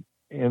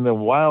the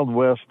Wild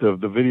West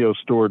of the video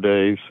store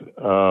days,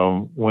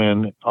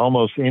 when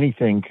almost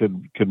anything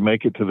could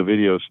make it to the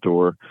video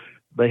store.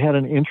 They had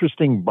an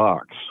interesting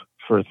box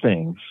for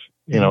Things,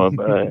 and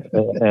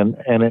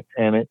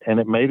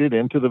it made it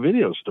into the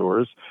video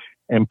stores,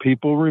 and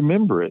people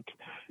remember it.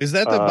 Is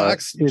that the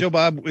box, Joe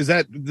Bob? Is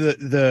that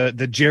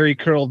the Jerry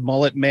curled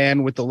mullet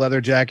man with the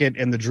leather jacket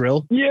and the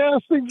drill?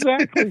 Yes,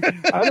 exactly.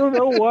 I don't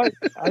know what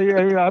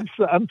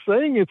I'm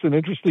saying. It's an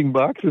interesting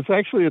box. It's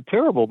actually a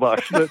terrible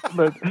box,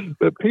 but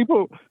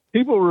people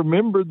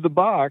remembered the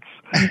box,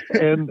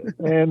 and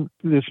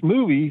this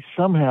movie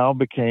somehow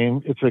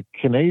became. It's a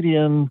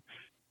Canadian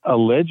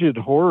alleged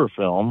horror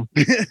film.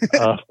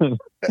 That's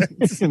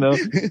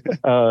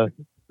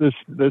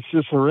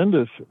just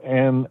horrendous.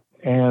 And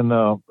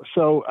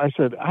so I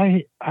said,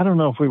 I don't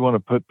know if we want to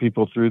put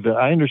people through that.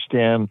 I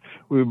understand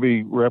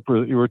you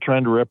were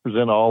trying to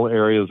represent all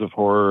areas of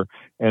horror,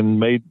 and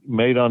made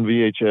on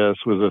VHS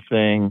was a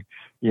thing,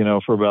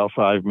 for about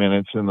 5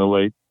 minutes in the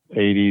late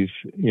 80s,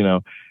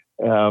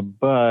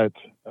 but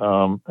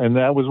and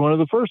that was one of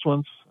the first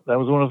ones.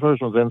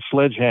 And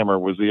Sledgehammer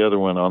was the other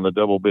one on the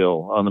double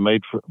bill, on the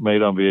made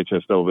on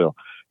VHS double bill.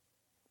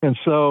 And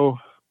so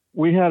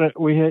we said,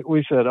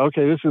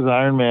 okay, this is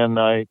Iron Man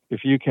night.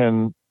 If you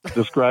can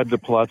describe the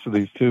plots of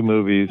these two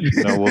movies,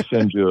 we'll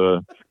send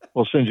you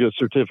a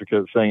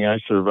certificate saying I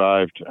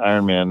survived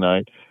Iron Man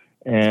night.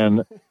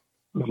 And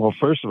well,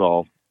 first of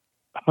all,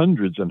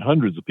 hundreds and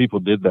hundreds of people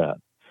did that.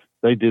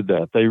 They did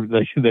that. They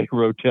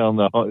wrote down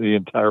the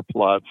entire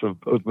plots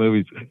of both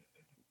movies.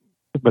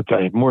 But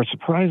the more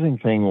surprising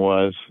thing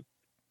was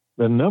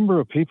the number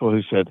of people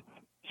who said,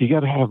 "You got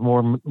to have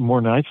more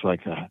nights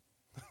like that.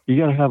 You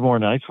got to have more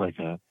nights like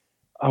that."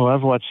 Oh,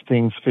 I've watched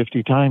Things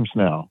 50 times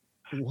now.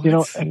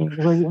 What?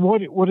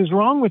 What is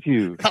wrong with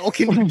you? How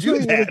can you do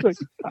that?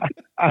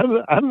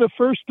 I'm the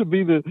first to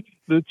be the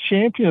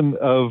champion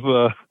of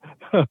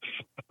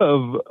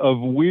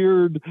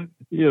weird,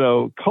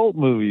 cult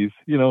movies.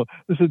 I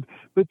said,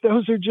 but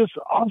those are just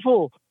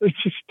awful. They're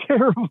just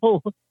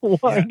terrible.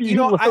 Why do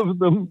you love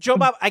them? Joe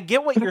Bob, I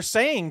get what you're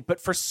saying,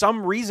 but for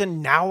some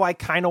reason now I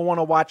kind of want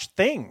to watch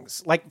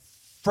Things. Like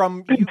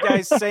from you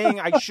guys saying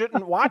I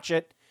shouldn't watch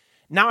it.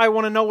 Now I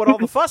want to know what all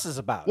the fuss is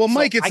about. Well,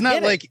 Mike, it's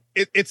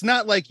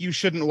not like you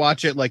shouldn't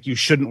watch it like you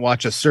shouldn't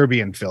watch a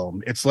Serbian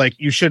film. It's like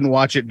you shouldn't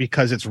watch it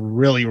because it's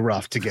really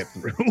rough to get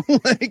through.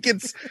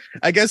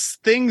 I guess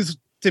Things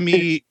to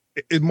me,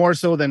 more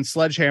so than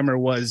Sledgehammer,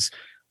 was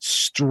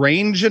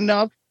strange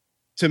enough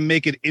to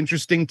make it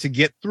interesting to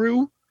get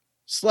through.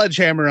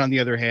 Sledgehammer, on the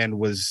other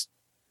hand,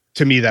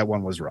 to me, that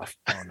one was rough.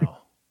 Oh, no.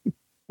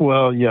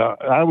 Well, yeah,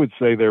 I would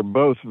say they're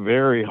both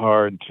very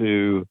hard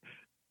to,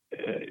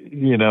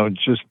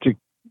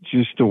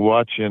 just to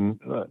watch in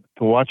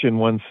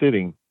one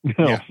sitting.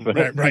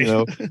 Right.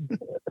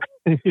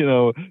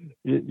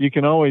 You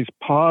can always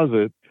pause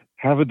it,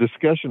 have a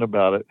discussion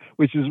about it,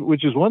 which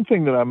is one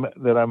thing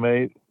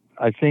that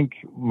I think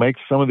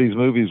makes some of these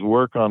movies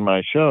work on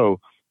my show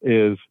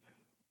is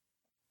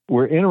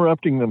we're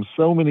interrupting them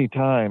so many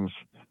times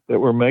that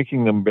we're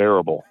making them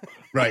bearable.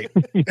 Right.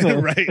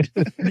 Right.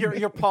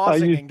 You're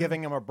pausing and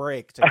giving them a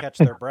break to catch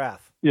their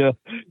breath. Yeah.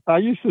 I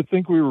used to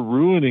think we were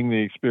ruining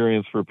the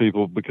experience for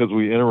people because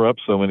we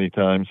interrupt so many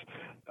times.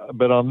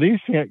 But on these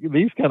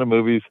kind of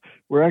movies,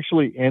 we're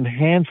actually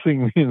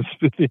enhancing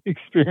the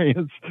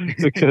experience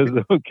because,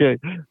 okay,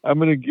 I'm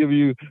going to give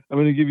you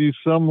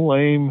some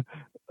lame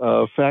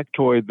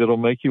factoid that'll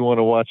make you want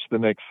to watch the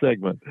next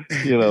segment,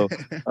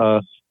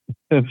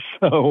 and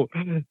so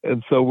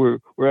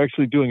we're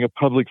actually doing a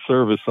public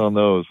service on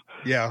those.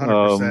 Yeah,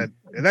 100%.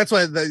 And that's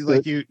why,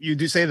 you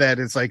do say that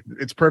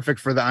it's perfect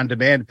for the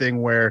on-demand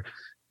thing where,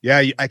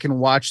 yeah, I can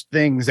watch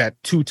Things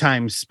at 2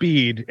 times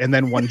speed, and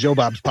then when Joe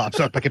Bob's pops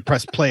up, I can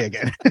press play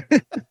again.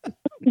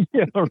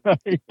 Yeah,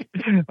 right.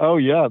 Oh,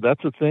 yeah,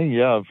 that's a thing.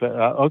 Yeah.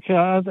 Okay.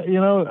 All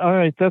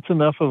right. That's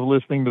enough of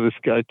listening to this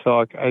guy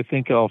talk. I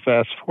think I'll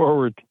fast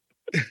forward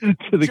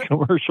to the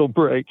commercial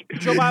break.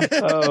 Joe Bob,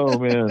 oh,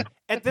 man.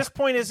 At this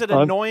point, is it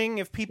annoying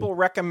if people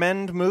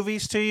recommend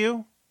movies to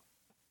you?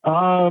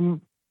 No.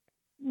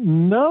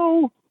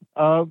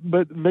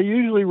 But they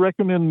usually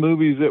recommend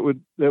movies that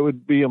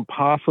would be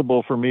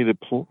impossible for me to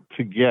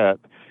get.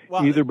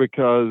 Well, either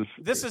because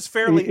this is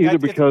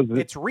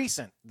it's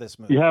recent. This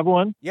movie. You have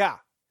one? Yeah.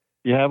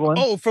 You have one?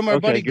 Oh, from our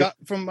buddy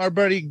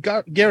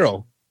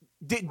Garo.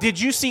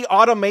 Did you see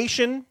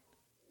Automation?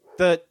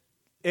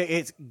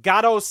 It's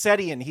Gato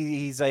Setian.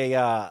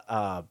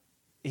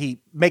 He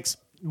makes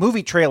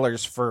movie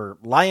trailers for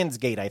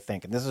Lionsgate, I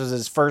think, and this was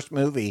his first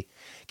movie.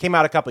 Came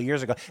out a couple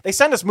years ago. They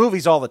send us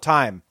movies all the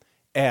time,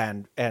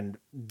 And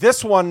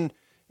this one,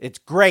 it's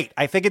great.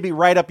 I think it'd be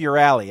right up your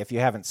alley if you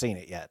haven't seen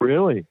it yet.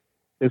 Really?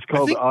 It's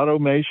called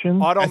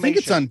Automation? I think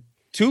it's on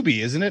Tubi,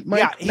 isn't it,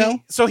 Mike? Yeah,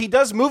 so he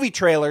does movie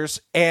trailers,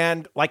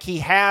 and like he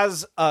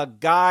has a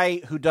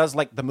guy who does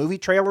like the movie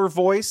trailer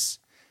voice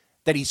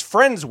that he's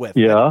friends with.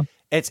 Yeah.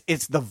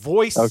 It's the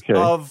voice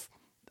of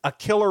a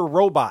killer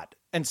robot.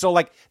 And so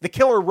like the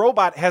killer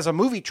robot has a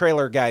movie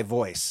trailer guy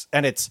voice,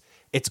 and it's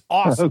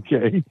awesome.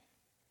 Okay.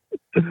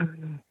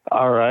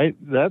 All right.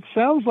 That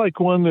sounds like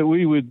one that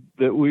we would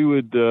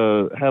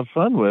have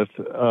fun with.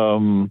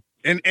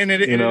 And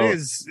it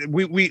is,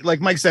 we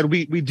like Mike said,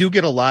 we do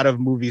get a lot of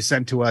movies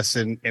sent to us,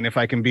 and if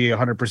I can be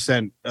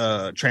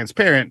 100%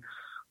 transparent,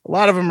 a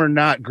lot of them are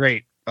not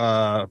great.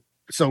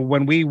 So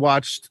when we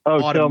watched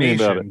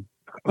Automation,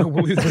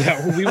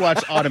 when we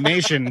watched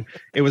Automation,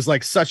 it was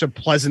like such a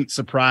pleasant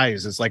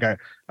surprise. It's like a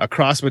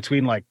cross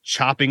between like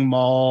Chopping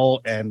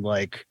Mall and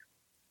like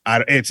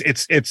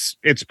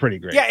it's pretty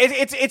great. Yeah,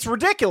 it's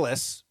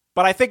ridiculous,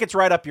 but I think it's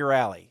right up your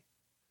alley.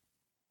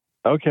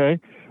 Okay.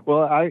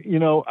 Well, I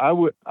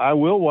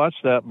will watch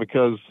that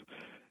because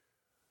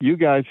you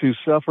guys who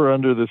suffer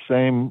under the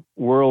same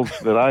worlds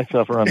that I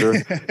suffer under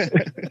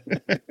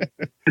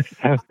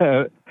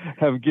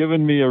have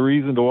given me a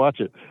reason to watch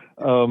it.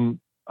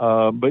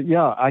 But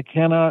yeah, I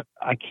can't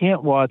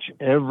watch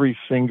every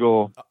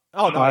single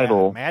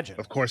title.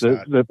 Imagine. Of course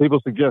that people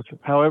suggest.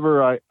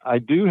 However, I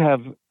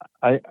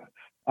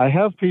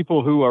have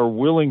people who are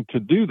willing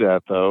to do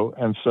that though,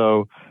 and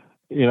so.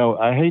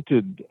 I hate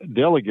to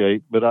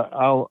delegate, but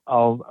I'll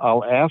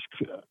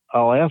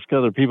ask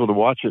other people to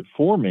watch it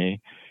for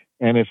me,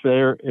 and if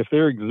they're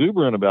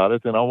exuberant about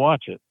it, then I'll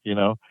watch it.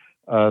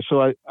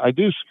 So I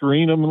do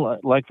screen them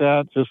like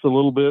that just a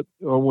little bit,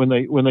 or when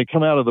they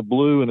come out of the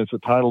blue and it's a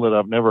title that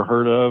I've never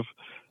heard of,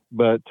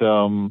 but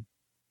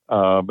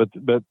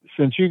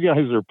since you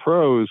guys are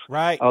pros,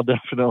 right, I'll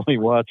definitely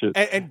watch it.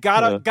 And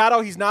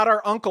Gatto, he's not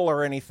our uncle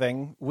or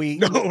anything.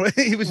 We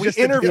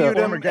interviewed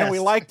him and we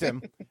liked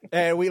him,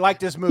 and we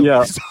liked his movie.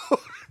 Yeah. So.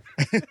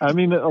 I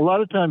mean, a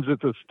lot of times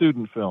it's a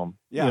student film.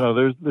 Yeah.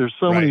 There's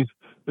so many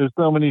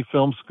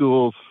film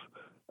schools.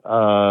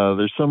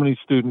 There's so many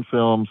student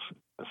films.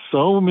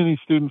 So many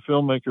student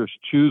filmmakers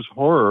choose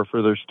horror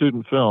for their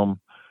student film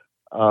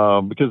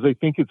because they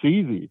think it's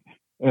easy.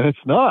 And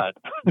it's not.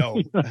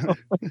 No.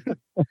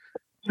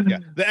 Yeah,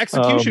 the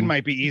execution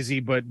might be easy,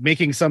 but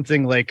making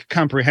something like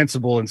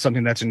comprehensible and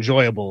something that's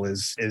enjoyable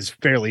is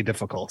fairly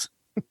difficult.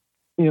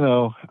 They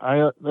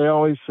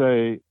always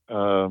say,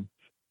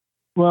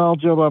 well,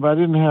 Joe Bob, I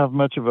didn't have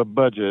much of a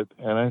budget.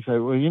 And I say,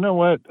 well, you know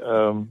what?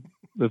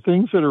 The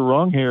things that are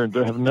wrong here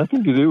have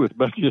nothing to do with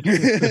budget.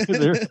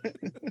 They're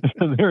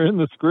in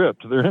the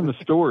script. They're in the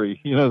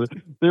story.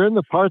 They're in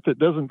the part that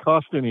doesn't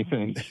cost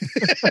anything.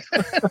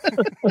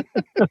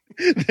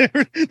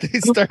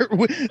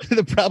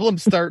 The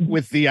problems start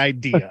with the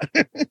idea.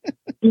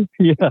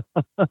 Yeah.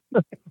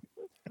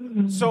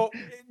 So,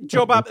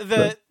 Joe Bob,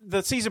 the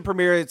season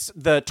premiere, it's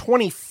the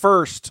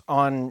 21st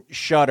on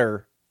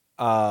Shudder.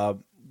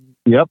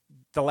 Yep.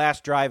 The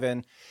Last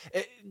Drive-In.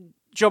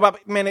 Joe Bob,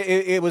 man,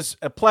 it was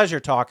a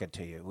pleasure talking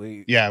to you.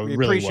 We really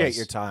appreciate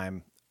your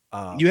time.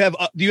 Do you have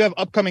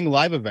upcoming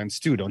live events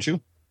too, don't you?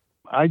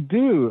 I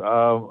do.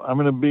 I'm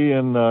going to be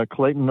in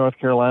Clayton, North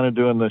Carolina,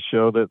 doing this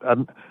show that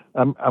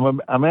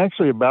I'm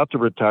actually about to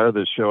retire.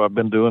 This show, I've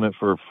been doing it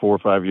for 4 or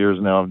 5 years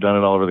now. I've done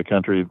it all over the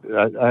country.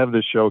 I have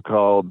this show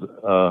called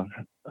How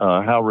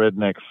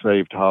Rednecks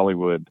Saved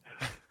Hollywood,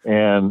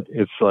 and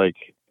it's a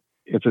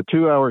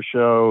 2-hour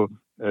show.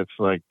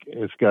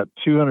 It's got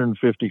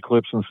 250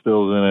 clips and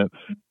stills in it.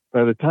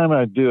 By the time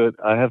I do it,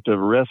 I have to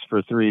rest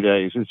for 3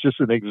 days. It's just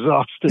an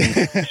exhausting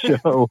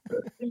show.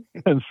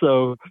 And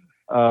so,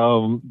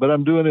 but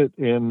I'm doing it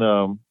in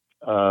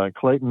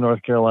Clayton,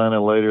 North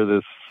Carolina later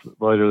this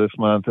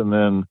month, and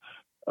then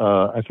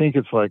I think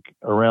it's like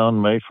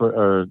around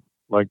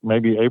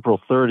maybe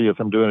April 30th.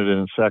 I'm doing it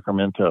in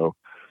Sacramento.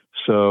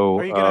 So,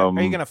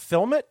 are you gonna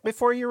film it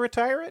before you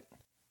retire it?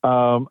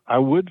 I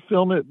would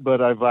film it,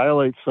 but I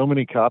violate so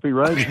many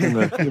copyrights in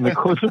the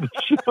course of the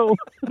show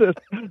that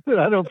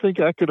I don't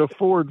think I could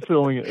afford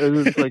filming it.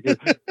 It's like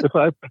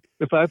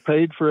if I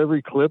paid for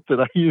every clip that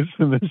I use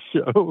in this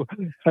show,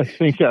 I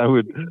think I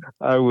would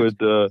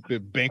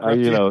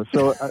bankrupt.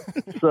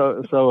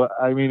 So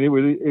I mean, it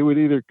would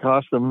either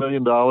cost $1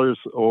 million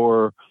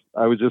or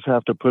I would just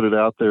have to put it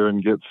out there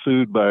and get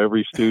sued by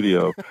every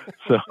studio.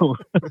 So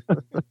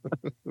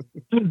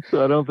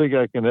I don't think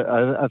I can.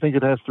 I think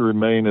it has to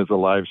remain as a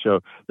live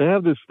show. They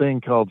have this thing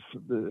called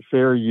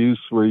fair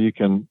use, where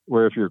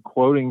if you're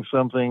quoting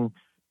something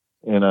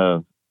in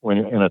a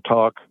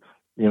talk,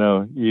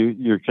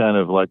 you're kind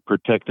of like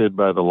protected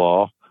by the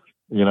law,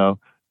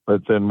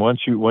 But then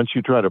once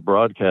you try to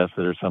broadcast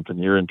it or something,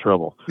 you're in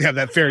trouble. Yeah,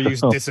 that fair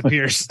use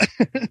disappears.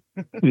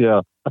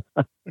 Yeah.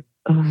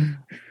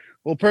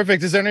 Well,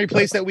 perfect. Is there any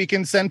place that we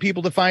can send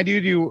people to find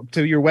you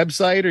to your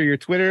website or your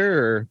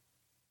Twitter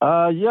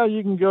or? Yeah,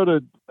 you can go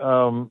to,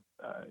 I'm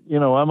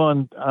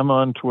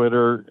on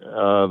Twitter,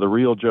 The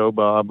Real Joe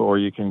Bob, or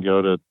you can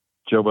go to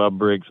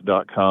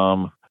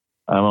joebobbriggs.com.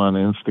 I'm on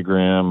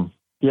Instagram.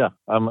 Yeah,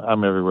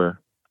 I'm everywhere.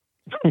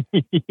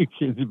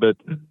 But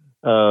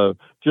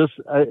just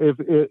if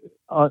it,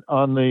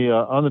 on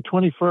the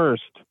 21st,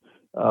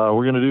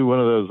 we're going to do one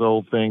of those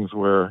old things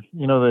where,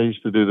 you know, they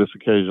used to do this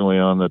occasionally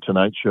on the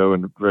Tonight Show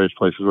and various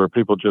places where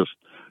people just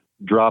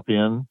drop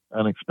in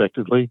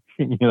unexpectedly,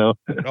 you know.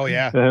 Oh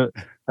yeah. And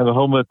a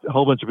whole bunch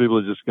of people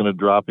are just going to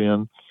drop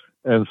in.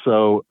 And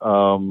so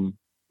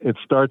it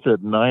starts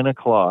at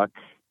 9:00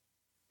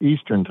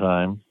 Eastern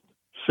time,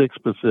 6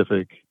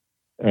 Pacific.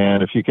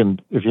 And if you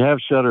have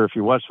Shudder, if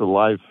you watch the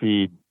live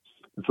feed,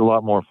 it's a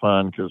lot more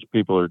fun because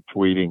people are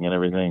tweeting and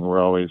everything.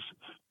 We're always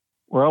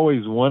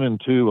 1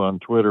 and 2 on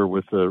Twitter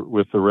with the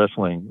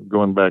wrestling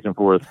going back and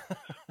forth.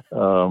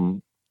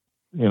 You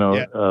know,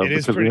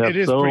 because we have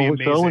so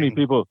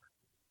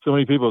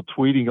many people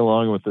tweeting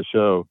along with the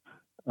show.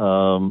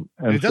 And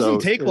it doesn't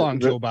take long,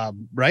 Joe Bob,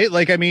 right?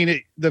 Like, I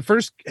mean, the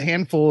first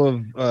handful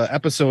of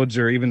episodes,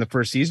 or even the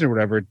first season or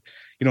whatever,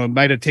 you know, it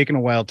might have taken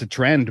a while to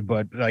trend,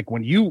 but like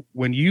when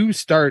you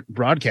start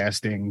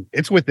broadcasting,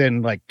 it's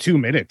within like 2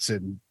 minutes,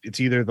 and it's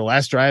either The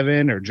Last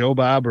Drive-In or Joe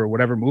Bob or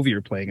whatever movie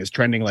you're playing is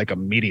trending like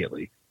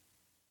immediately.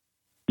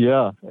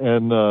 Yeah,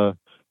 and I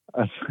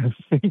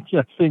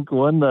think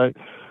one night,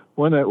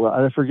 well,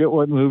 I forget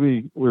what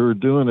movie we were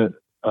doing it.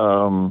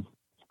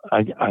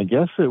 I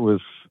guess it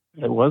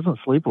wasn't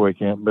Sleepaway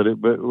Camp, but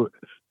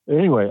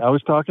anyway, I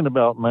was talking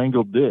about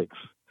mangled dicks,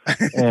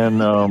 and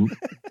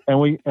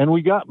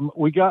we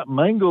got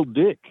mangled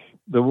dick,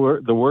 the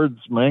words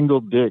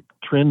mangled dick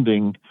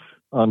trending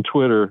on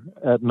Twitter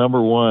at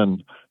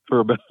 #1 for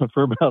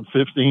about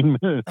 15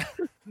 minutes,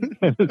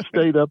 and it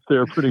stayed up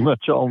there pretty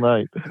much all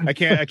night. I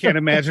can't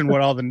imagine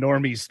what all the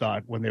normies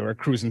thought when they were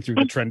cruising through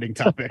the trending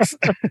topics.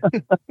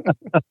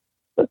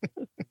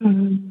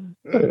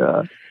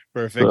 Yeah.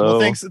 Perfect. So,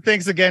 well,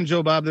 thanks again,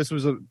 Joe Bob. This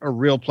was a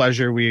real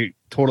pleasure. We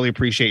totally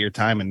appreciate your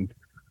time, and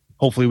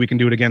hopefully we can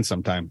do it again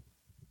sometime.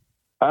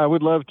 I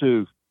would love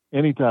to.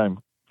 Anytime.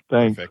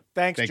 Thanks. Perfect.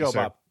 Thank Joe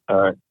Bob.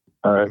 All right.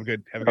 Have a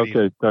good evening.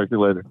 Okay. Talk to you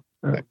later.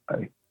 All right.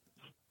 Bye.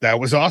 That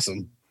was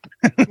awesome.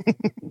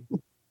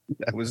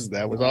 That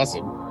was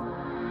awesome.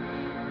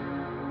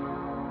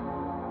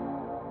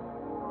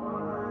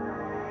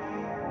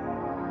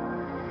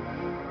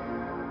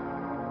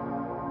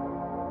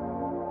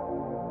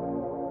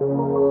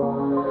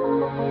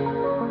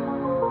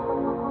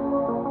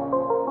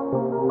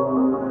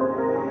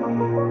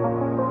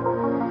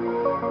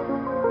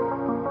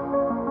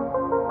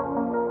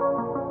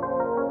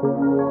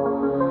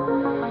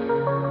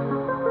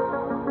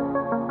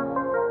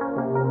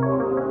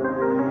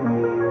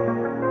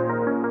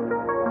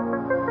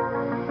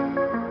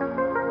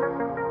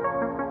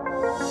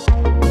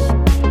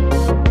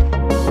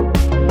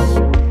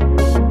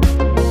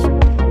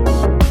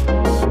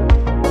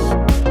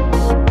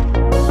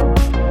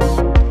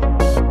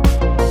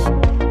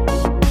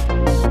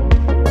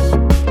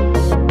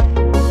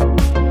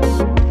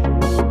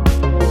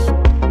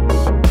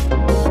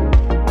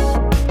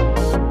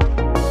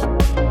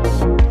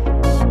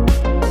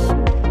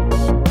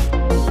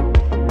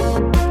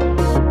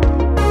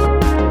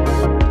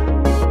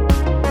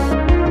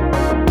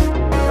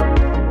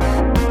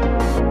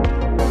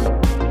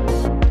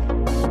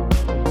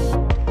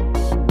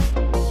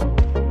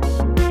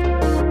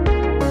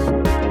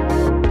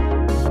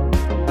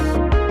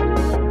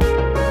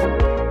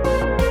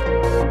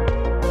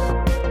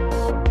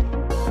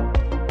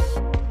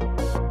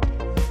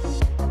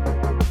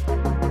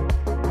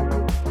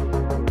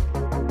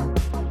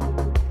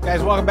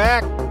 Guys, welcome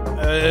back.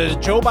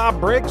 Joe Bob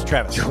Briggs,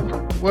 Travis.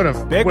 What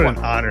an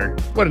honor.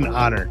 What an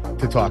honor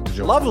to talk to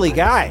Joe. Lovely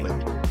guy.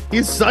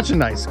 He's such a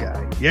nice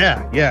guy.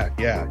 Yeah.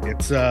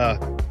 It's I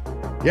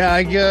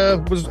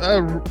was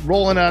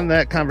rolling on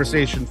that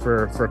conversation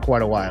for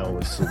quite a while.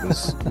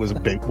 It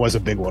was a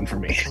big one for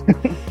me.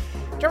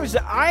 Travis,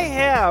 I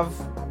have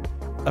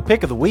a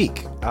pick of the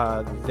week.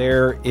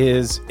 There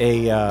is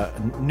a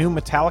new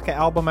Metallica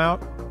album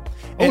out.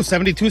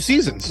 72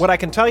 seasons. What I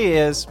can tell you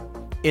is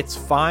it's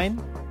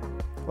fine.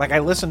 Like, I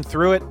listened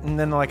through it, and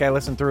then I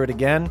listened through it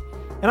again,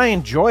 and I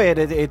enjoy it.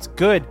 It's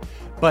good.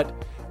 But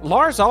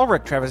Lars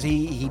Ulrich, Travis,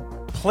 he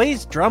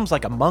plays drums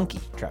like a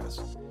monkey, Travis.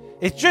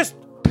 It's just...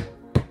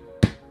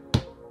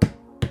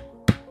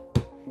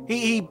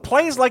 He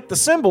plays like the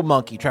cymbal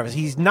monkey, Travis.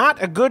 He's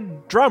not a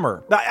good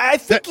drummer. I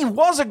think he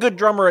was a good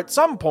drummer at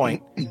some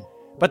point,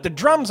 but the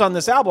drums on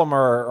this album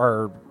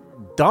are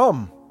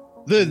dumb.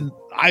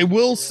 I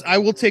will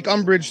take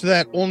umbrage to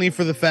that only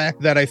for the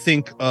fact that I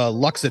think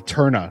Lux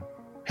Eterna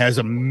has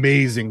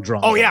amazing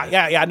drums. Oh,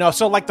 yeah. No,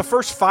 so like the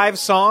first 5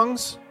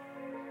 songs,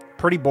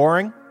 pretty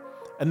boring.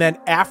 And then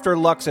after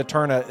Lux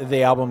Eterna,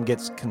 the album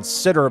gets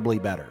considerably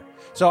better.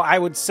 So I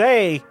would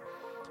say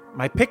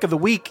my pick of the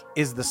week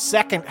is the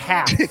second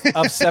half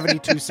of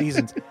 72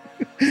 seasons.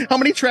 How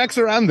many tracks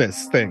are on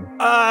this thing?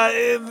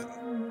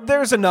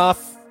 There's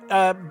enough.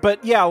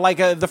 But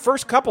yeah, the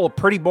first couple are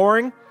pretty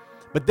boring.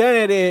 But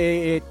then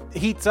it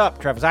heats up,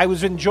 Travis. I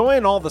was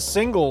enjoying all the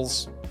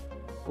singles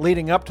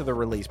leading up to the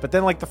release, but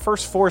then the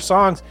first 4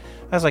 songs,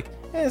 I was like,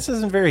 this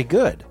isn't very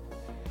good.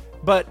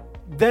 But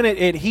then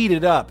it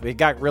heated up. It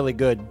got really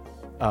good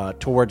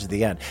towards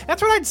the end.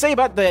 That's what I'd say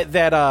about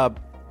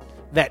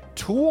that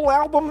Tool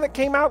album that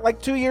came out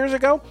like 2 years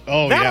ago.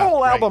 Oh, that yeah,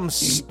 whole right. album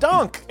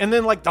stunk, and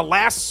then like the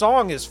last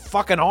song is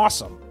fucking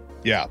awesome.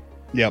 Yeah.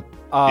 Yep.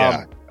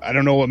 Yeah. I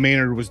don't know what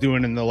Maynard was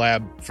doing in the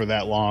lab for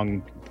that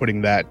long,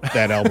 putting that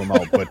album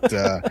out, but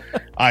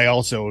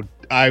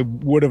I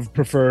would have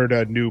preferred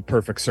a new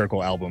Perfect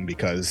Circle album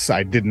because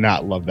I did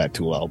not love that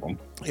Tool album.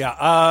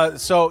 Yeah.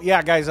 So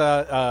yeah, guys.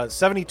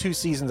 72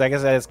 seasons. I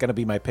guess that's going to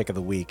be my pick of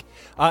the week.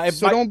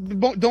 So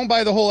don't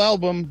buy the whole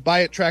album. Buy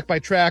it track by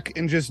track,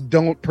 and just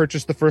don't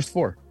purchase the first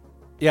 4.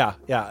 Yeah.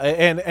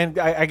 And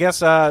I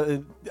guess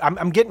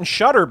I'm getting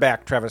Shudder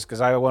back, Travis,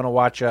 because I want to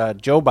watch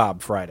Joe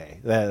Bob Friday.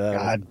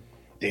 God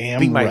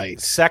damn be my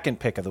right. second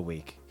pick of the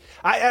week.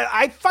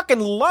 I fucking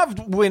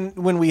loved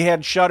when we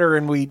had Shudder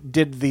and we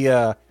did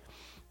the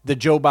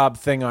Joe Bob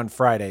thing on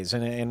Fridays,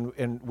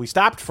 and we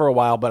stopped for a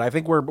while, but I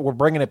think we're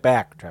bringing it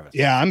back, Travis.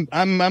 Yeah,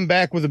 I'm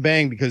back with a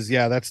bang because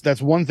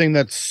that's one thing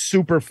that's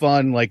super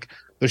fun. Like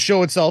the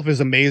show itself is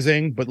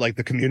amazing, but like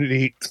the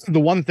community, the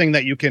one thing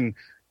that you can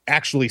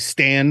actually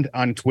stand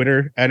on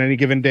Twitter at any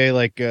given day,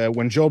 like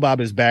when Joe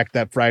Bob is back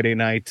that Friday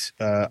night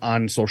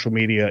on social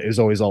media, is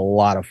always a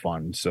lot of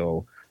fun.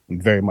 So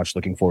I'm very much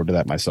looking forward to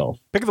that myself.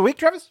 Pick of the week,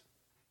 Travis?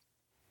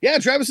 Yeah,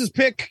 Travis's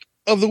pick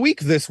of the week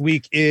this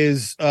week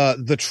is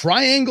The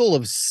Triangle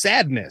of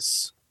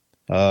Sadness.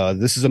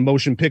 This is a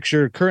motion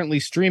picture currently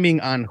streaming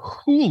on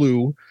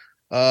Hulu.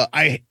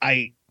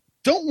 I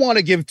don't want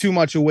to give too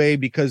much away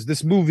because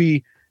this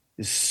movie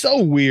is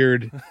so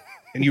weird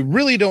and you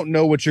really don't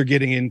know what you're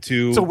getting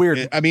into. It's a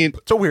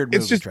weird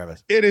movie,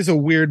 Travis. It is a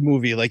weird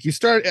movie. Like you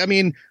start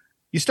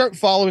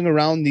following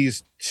around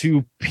these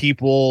two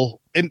people,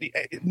 and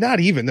not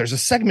even, there's a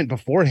segment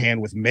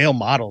beforehand with male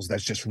models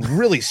that's just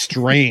really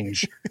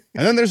strange.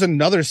 And then there's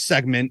another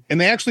segment, and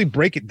they actually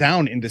break it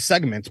down into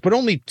segments, but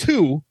only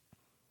 2,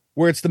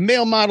 where it's the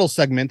male model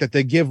segment that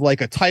they give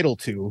like a title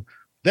to.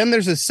 Then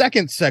there's a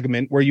second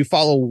segment where you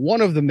follow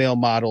one of the male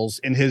models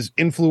and his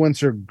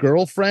influencer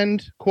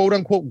girlfriend, quote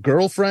unquote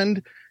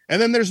girlfriend.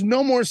 And then there's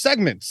no more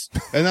segments.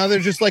 And now they're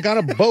just like on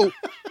a boat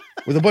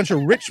with a bunch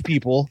of rich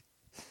people.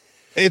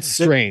 It's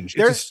strange.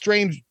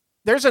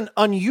 There's an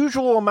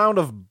unusual amount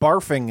of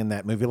barfing in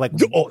that movie, like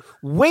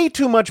way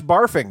too much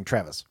barfing,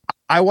 Travis.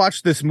 I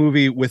watched this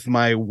movie with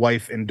my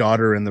wife and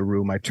daughter in the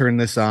room. I turned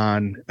this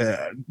on.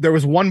 There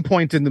was one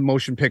point in the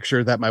motion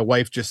picture that my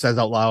wife just says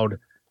out loud,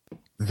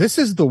 "This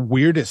is the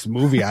weirdest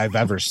movie I've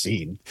ever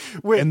seen."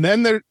 And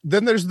then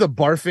there's the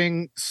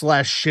barfing /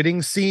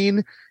 shitting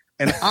scene,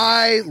 and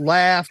I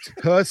laughed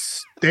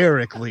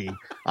hysterically.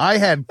 I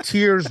had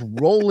tears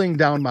rolling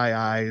down my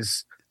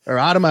eyes. Or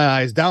out of my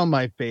eyes, down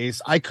my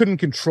face. I couldn't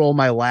control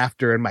my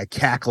laughter and my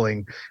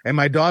cackling. And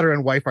my daughter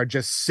and wife are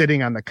just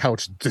sitting on the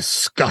couch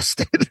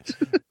disgusted.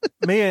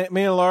 me and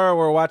Laura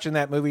were watching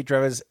that movie,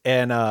 Travis,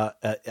 and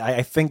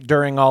I think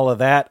during all of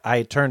that,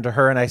 I turned to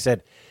her and I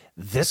said,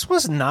 "This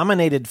was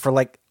nominated for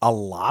like a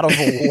lot of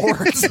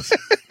awards."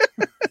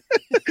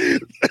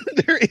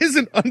 There is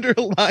an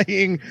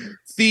underlying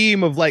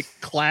theme of like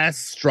class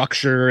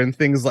structure and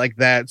things like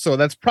that. So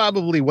that's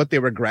probably what they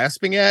were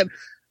grasping at.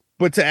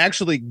 But to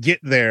actually get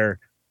there,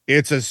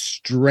 it's a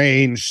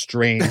strange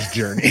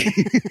journey.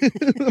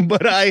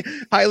 But I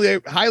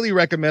highly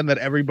recommend that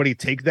everybody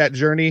take that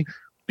journey,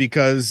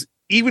 because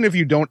even if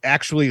you don't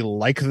actually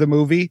like the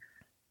movie,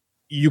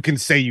 you can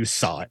say you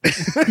saw it.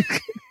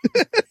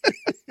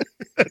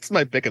 That's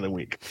my pick of the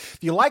week. If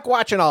you like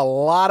watching a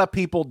lot of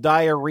people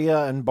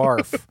diarrhea and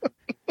barf,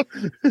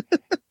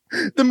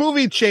 the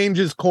movie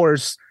changes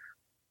course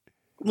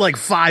like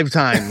 5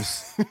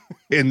 times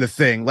in the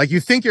thing. Like you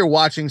think you're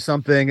watching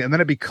something and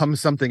then it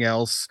becomes something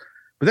else,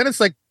 but then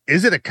it's like,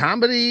 is it a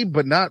comedy?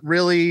 But not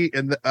really.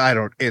 And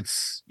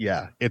it's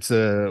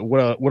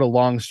what a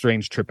long,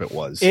 strange trip it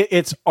was.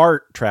 It's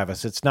art,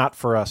 Travis. It's not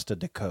for us to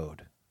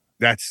decode.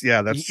 That's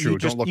true.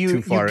 Don't look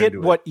too far into it. You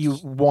get what it. you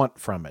want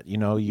from it. You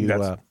know,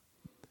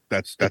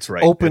 that's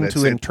right. Open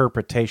to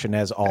interpretation,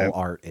 as all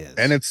art is.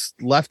 And it's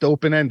left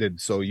open-ended.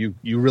 So you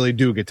really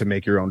do get to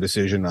make your own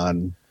decision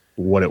on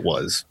what it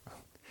was.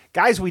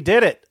 Guys, we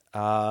did it.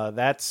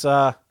 That's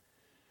a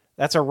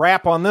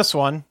wrap on this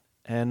one,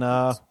 and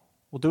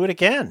we'll do it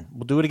again.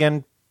 We'll do it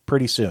again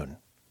pretty soon.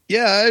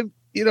 Yeah,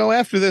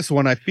 after this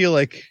one, I feel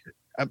like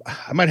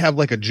I might have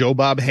like a Joe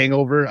Bob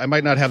hangover. I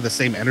might not have the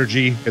same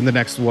energy in the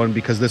next one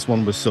because this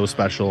one was so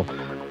special.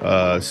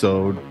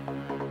 So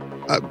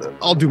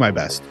I'll do my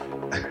best.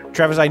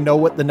 Travis, I know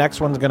what the next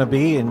one's going to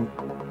be, and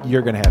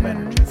you're going to have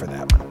energy for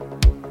that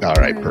one. All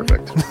right,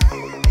 perfect.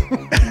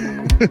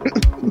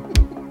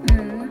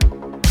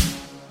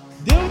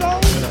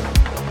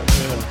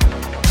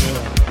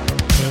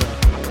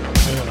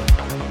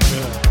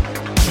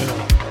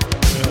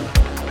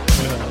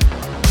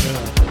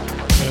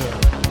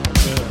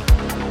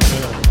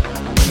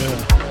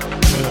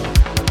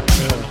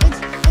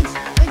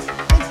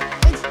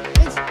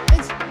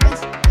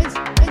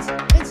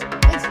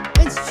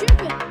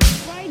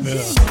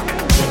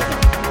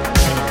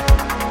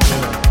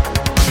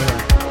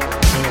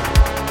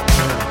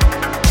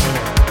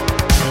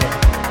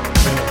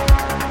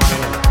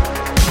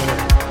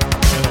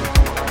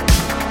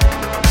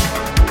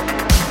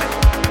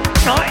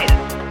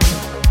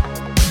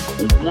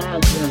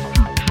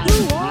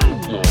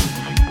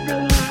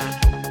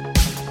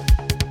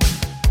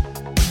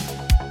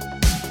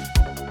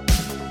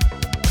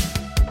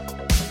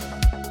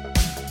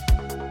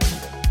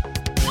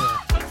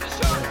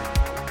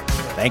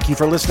 Thank you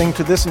for listening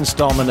to this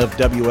installment of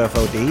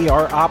WFOD.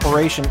 Our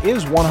operation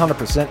is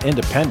 100%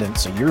 independent,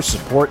 so your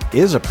support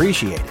is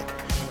appreciated.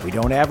 We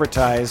don't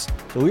advertise,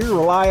 so we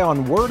rely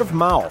on word of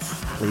mouth.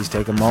 Please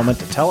take a moment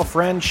to tell a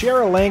friend,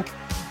 share a link,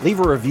 leave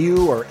a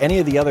review, or any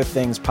of the other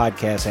things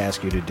podcasts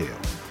ask you to do.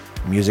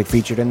 The music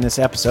featured in this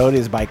episode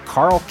is by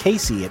Carl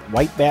Casey at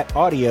White Bat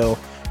Audio.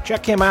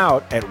 Check him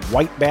out at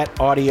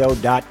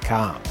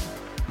whitebataudio.com.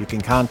 You can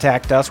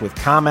contact us with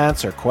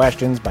comments or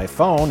questions by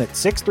phone at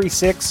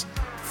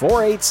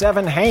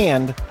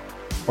 636-487-HAND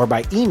or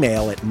by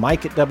email at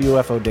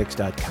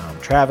mike@wfodix.com,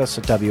 travis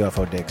at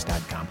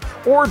wfodix.com,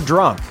 or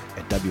drunk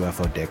at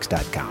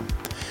wfodix.com.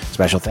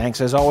 Special thanks,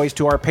 as always,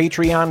 to our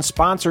Patreon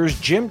sponsors,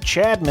 Jim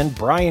Chadman,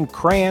 Brian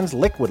Kranz,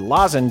 Liquid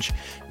Lozenge,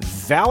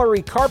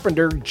 Valerie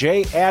Carpenter,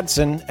 Jay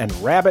Adson, and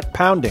Rabbit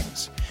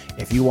Poundings.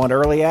 If you want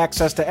early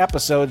access to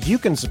episodes, you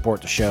can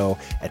support the show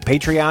at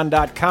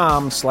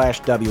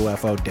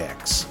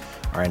patreon.com/WFODix.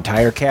 Our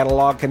entire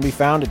catalog can be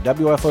found at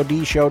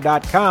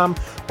WFODshow.com,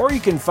 or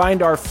you can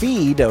find our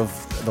feed of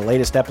the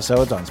latest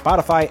episodes on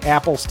Spotify,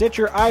 Apple,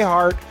 Stitcher,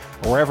 iHeart,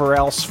 or wherever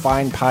else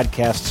fine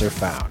podcasts are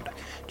found.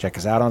 Check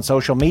us out on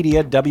social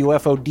media,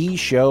 WFOD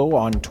Show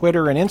on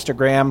Twitter and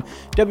Instagram,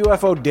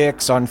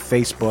 WFODix on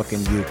Facebook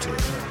and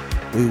YouTube.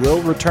 We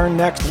will return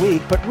next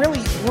week, but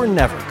really, we're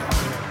never gone.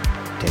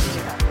 Take care.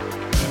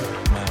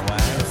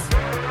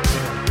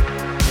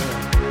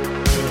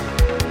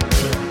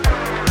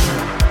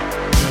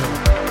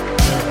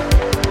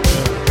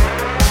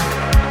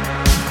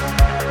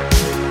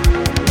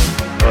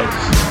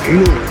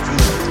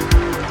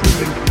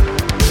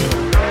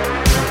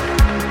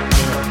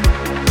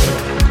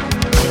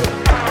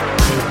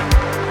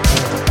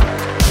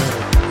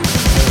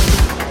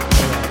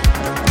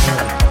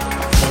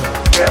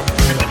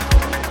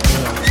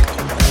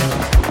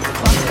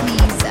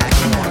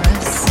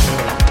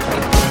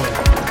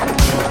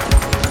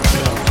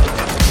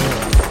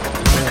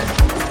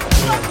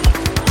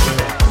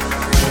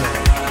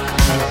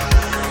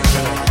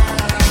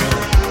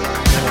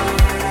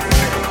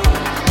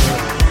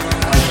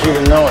 You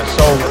know it's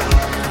over.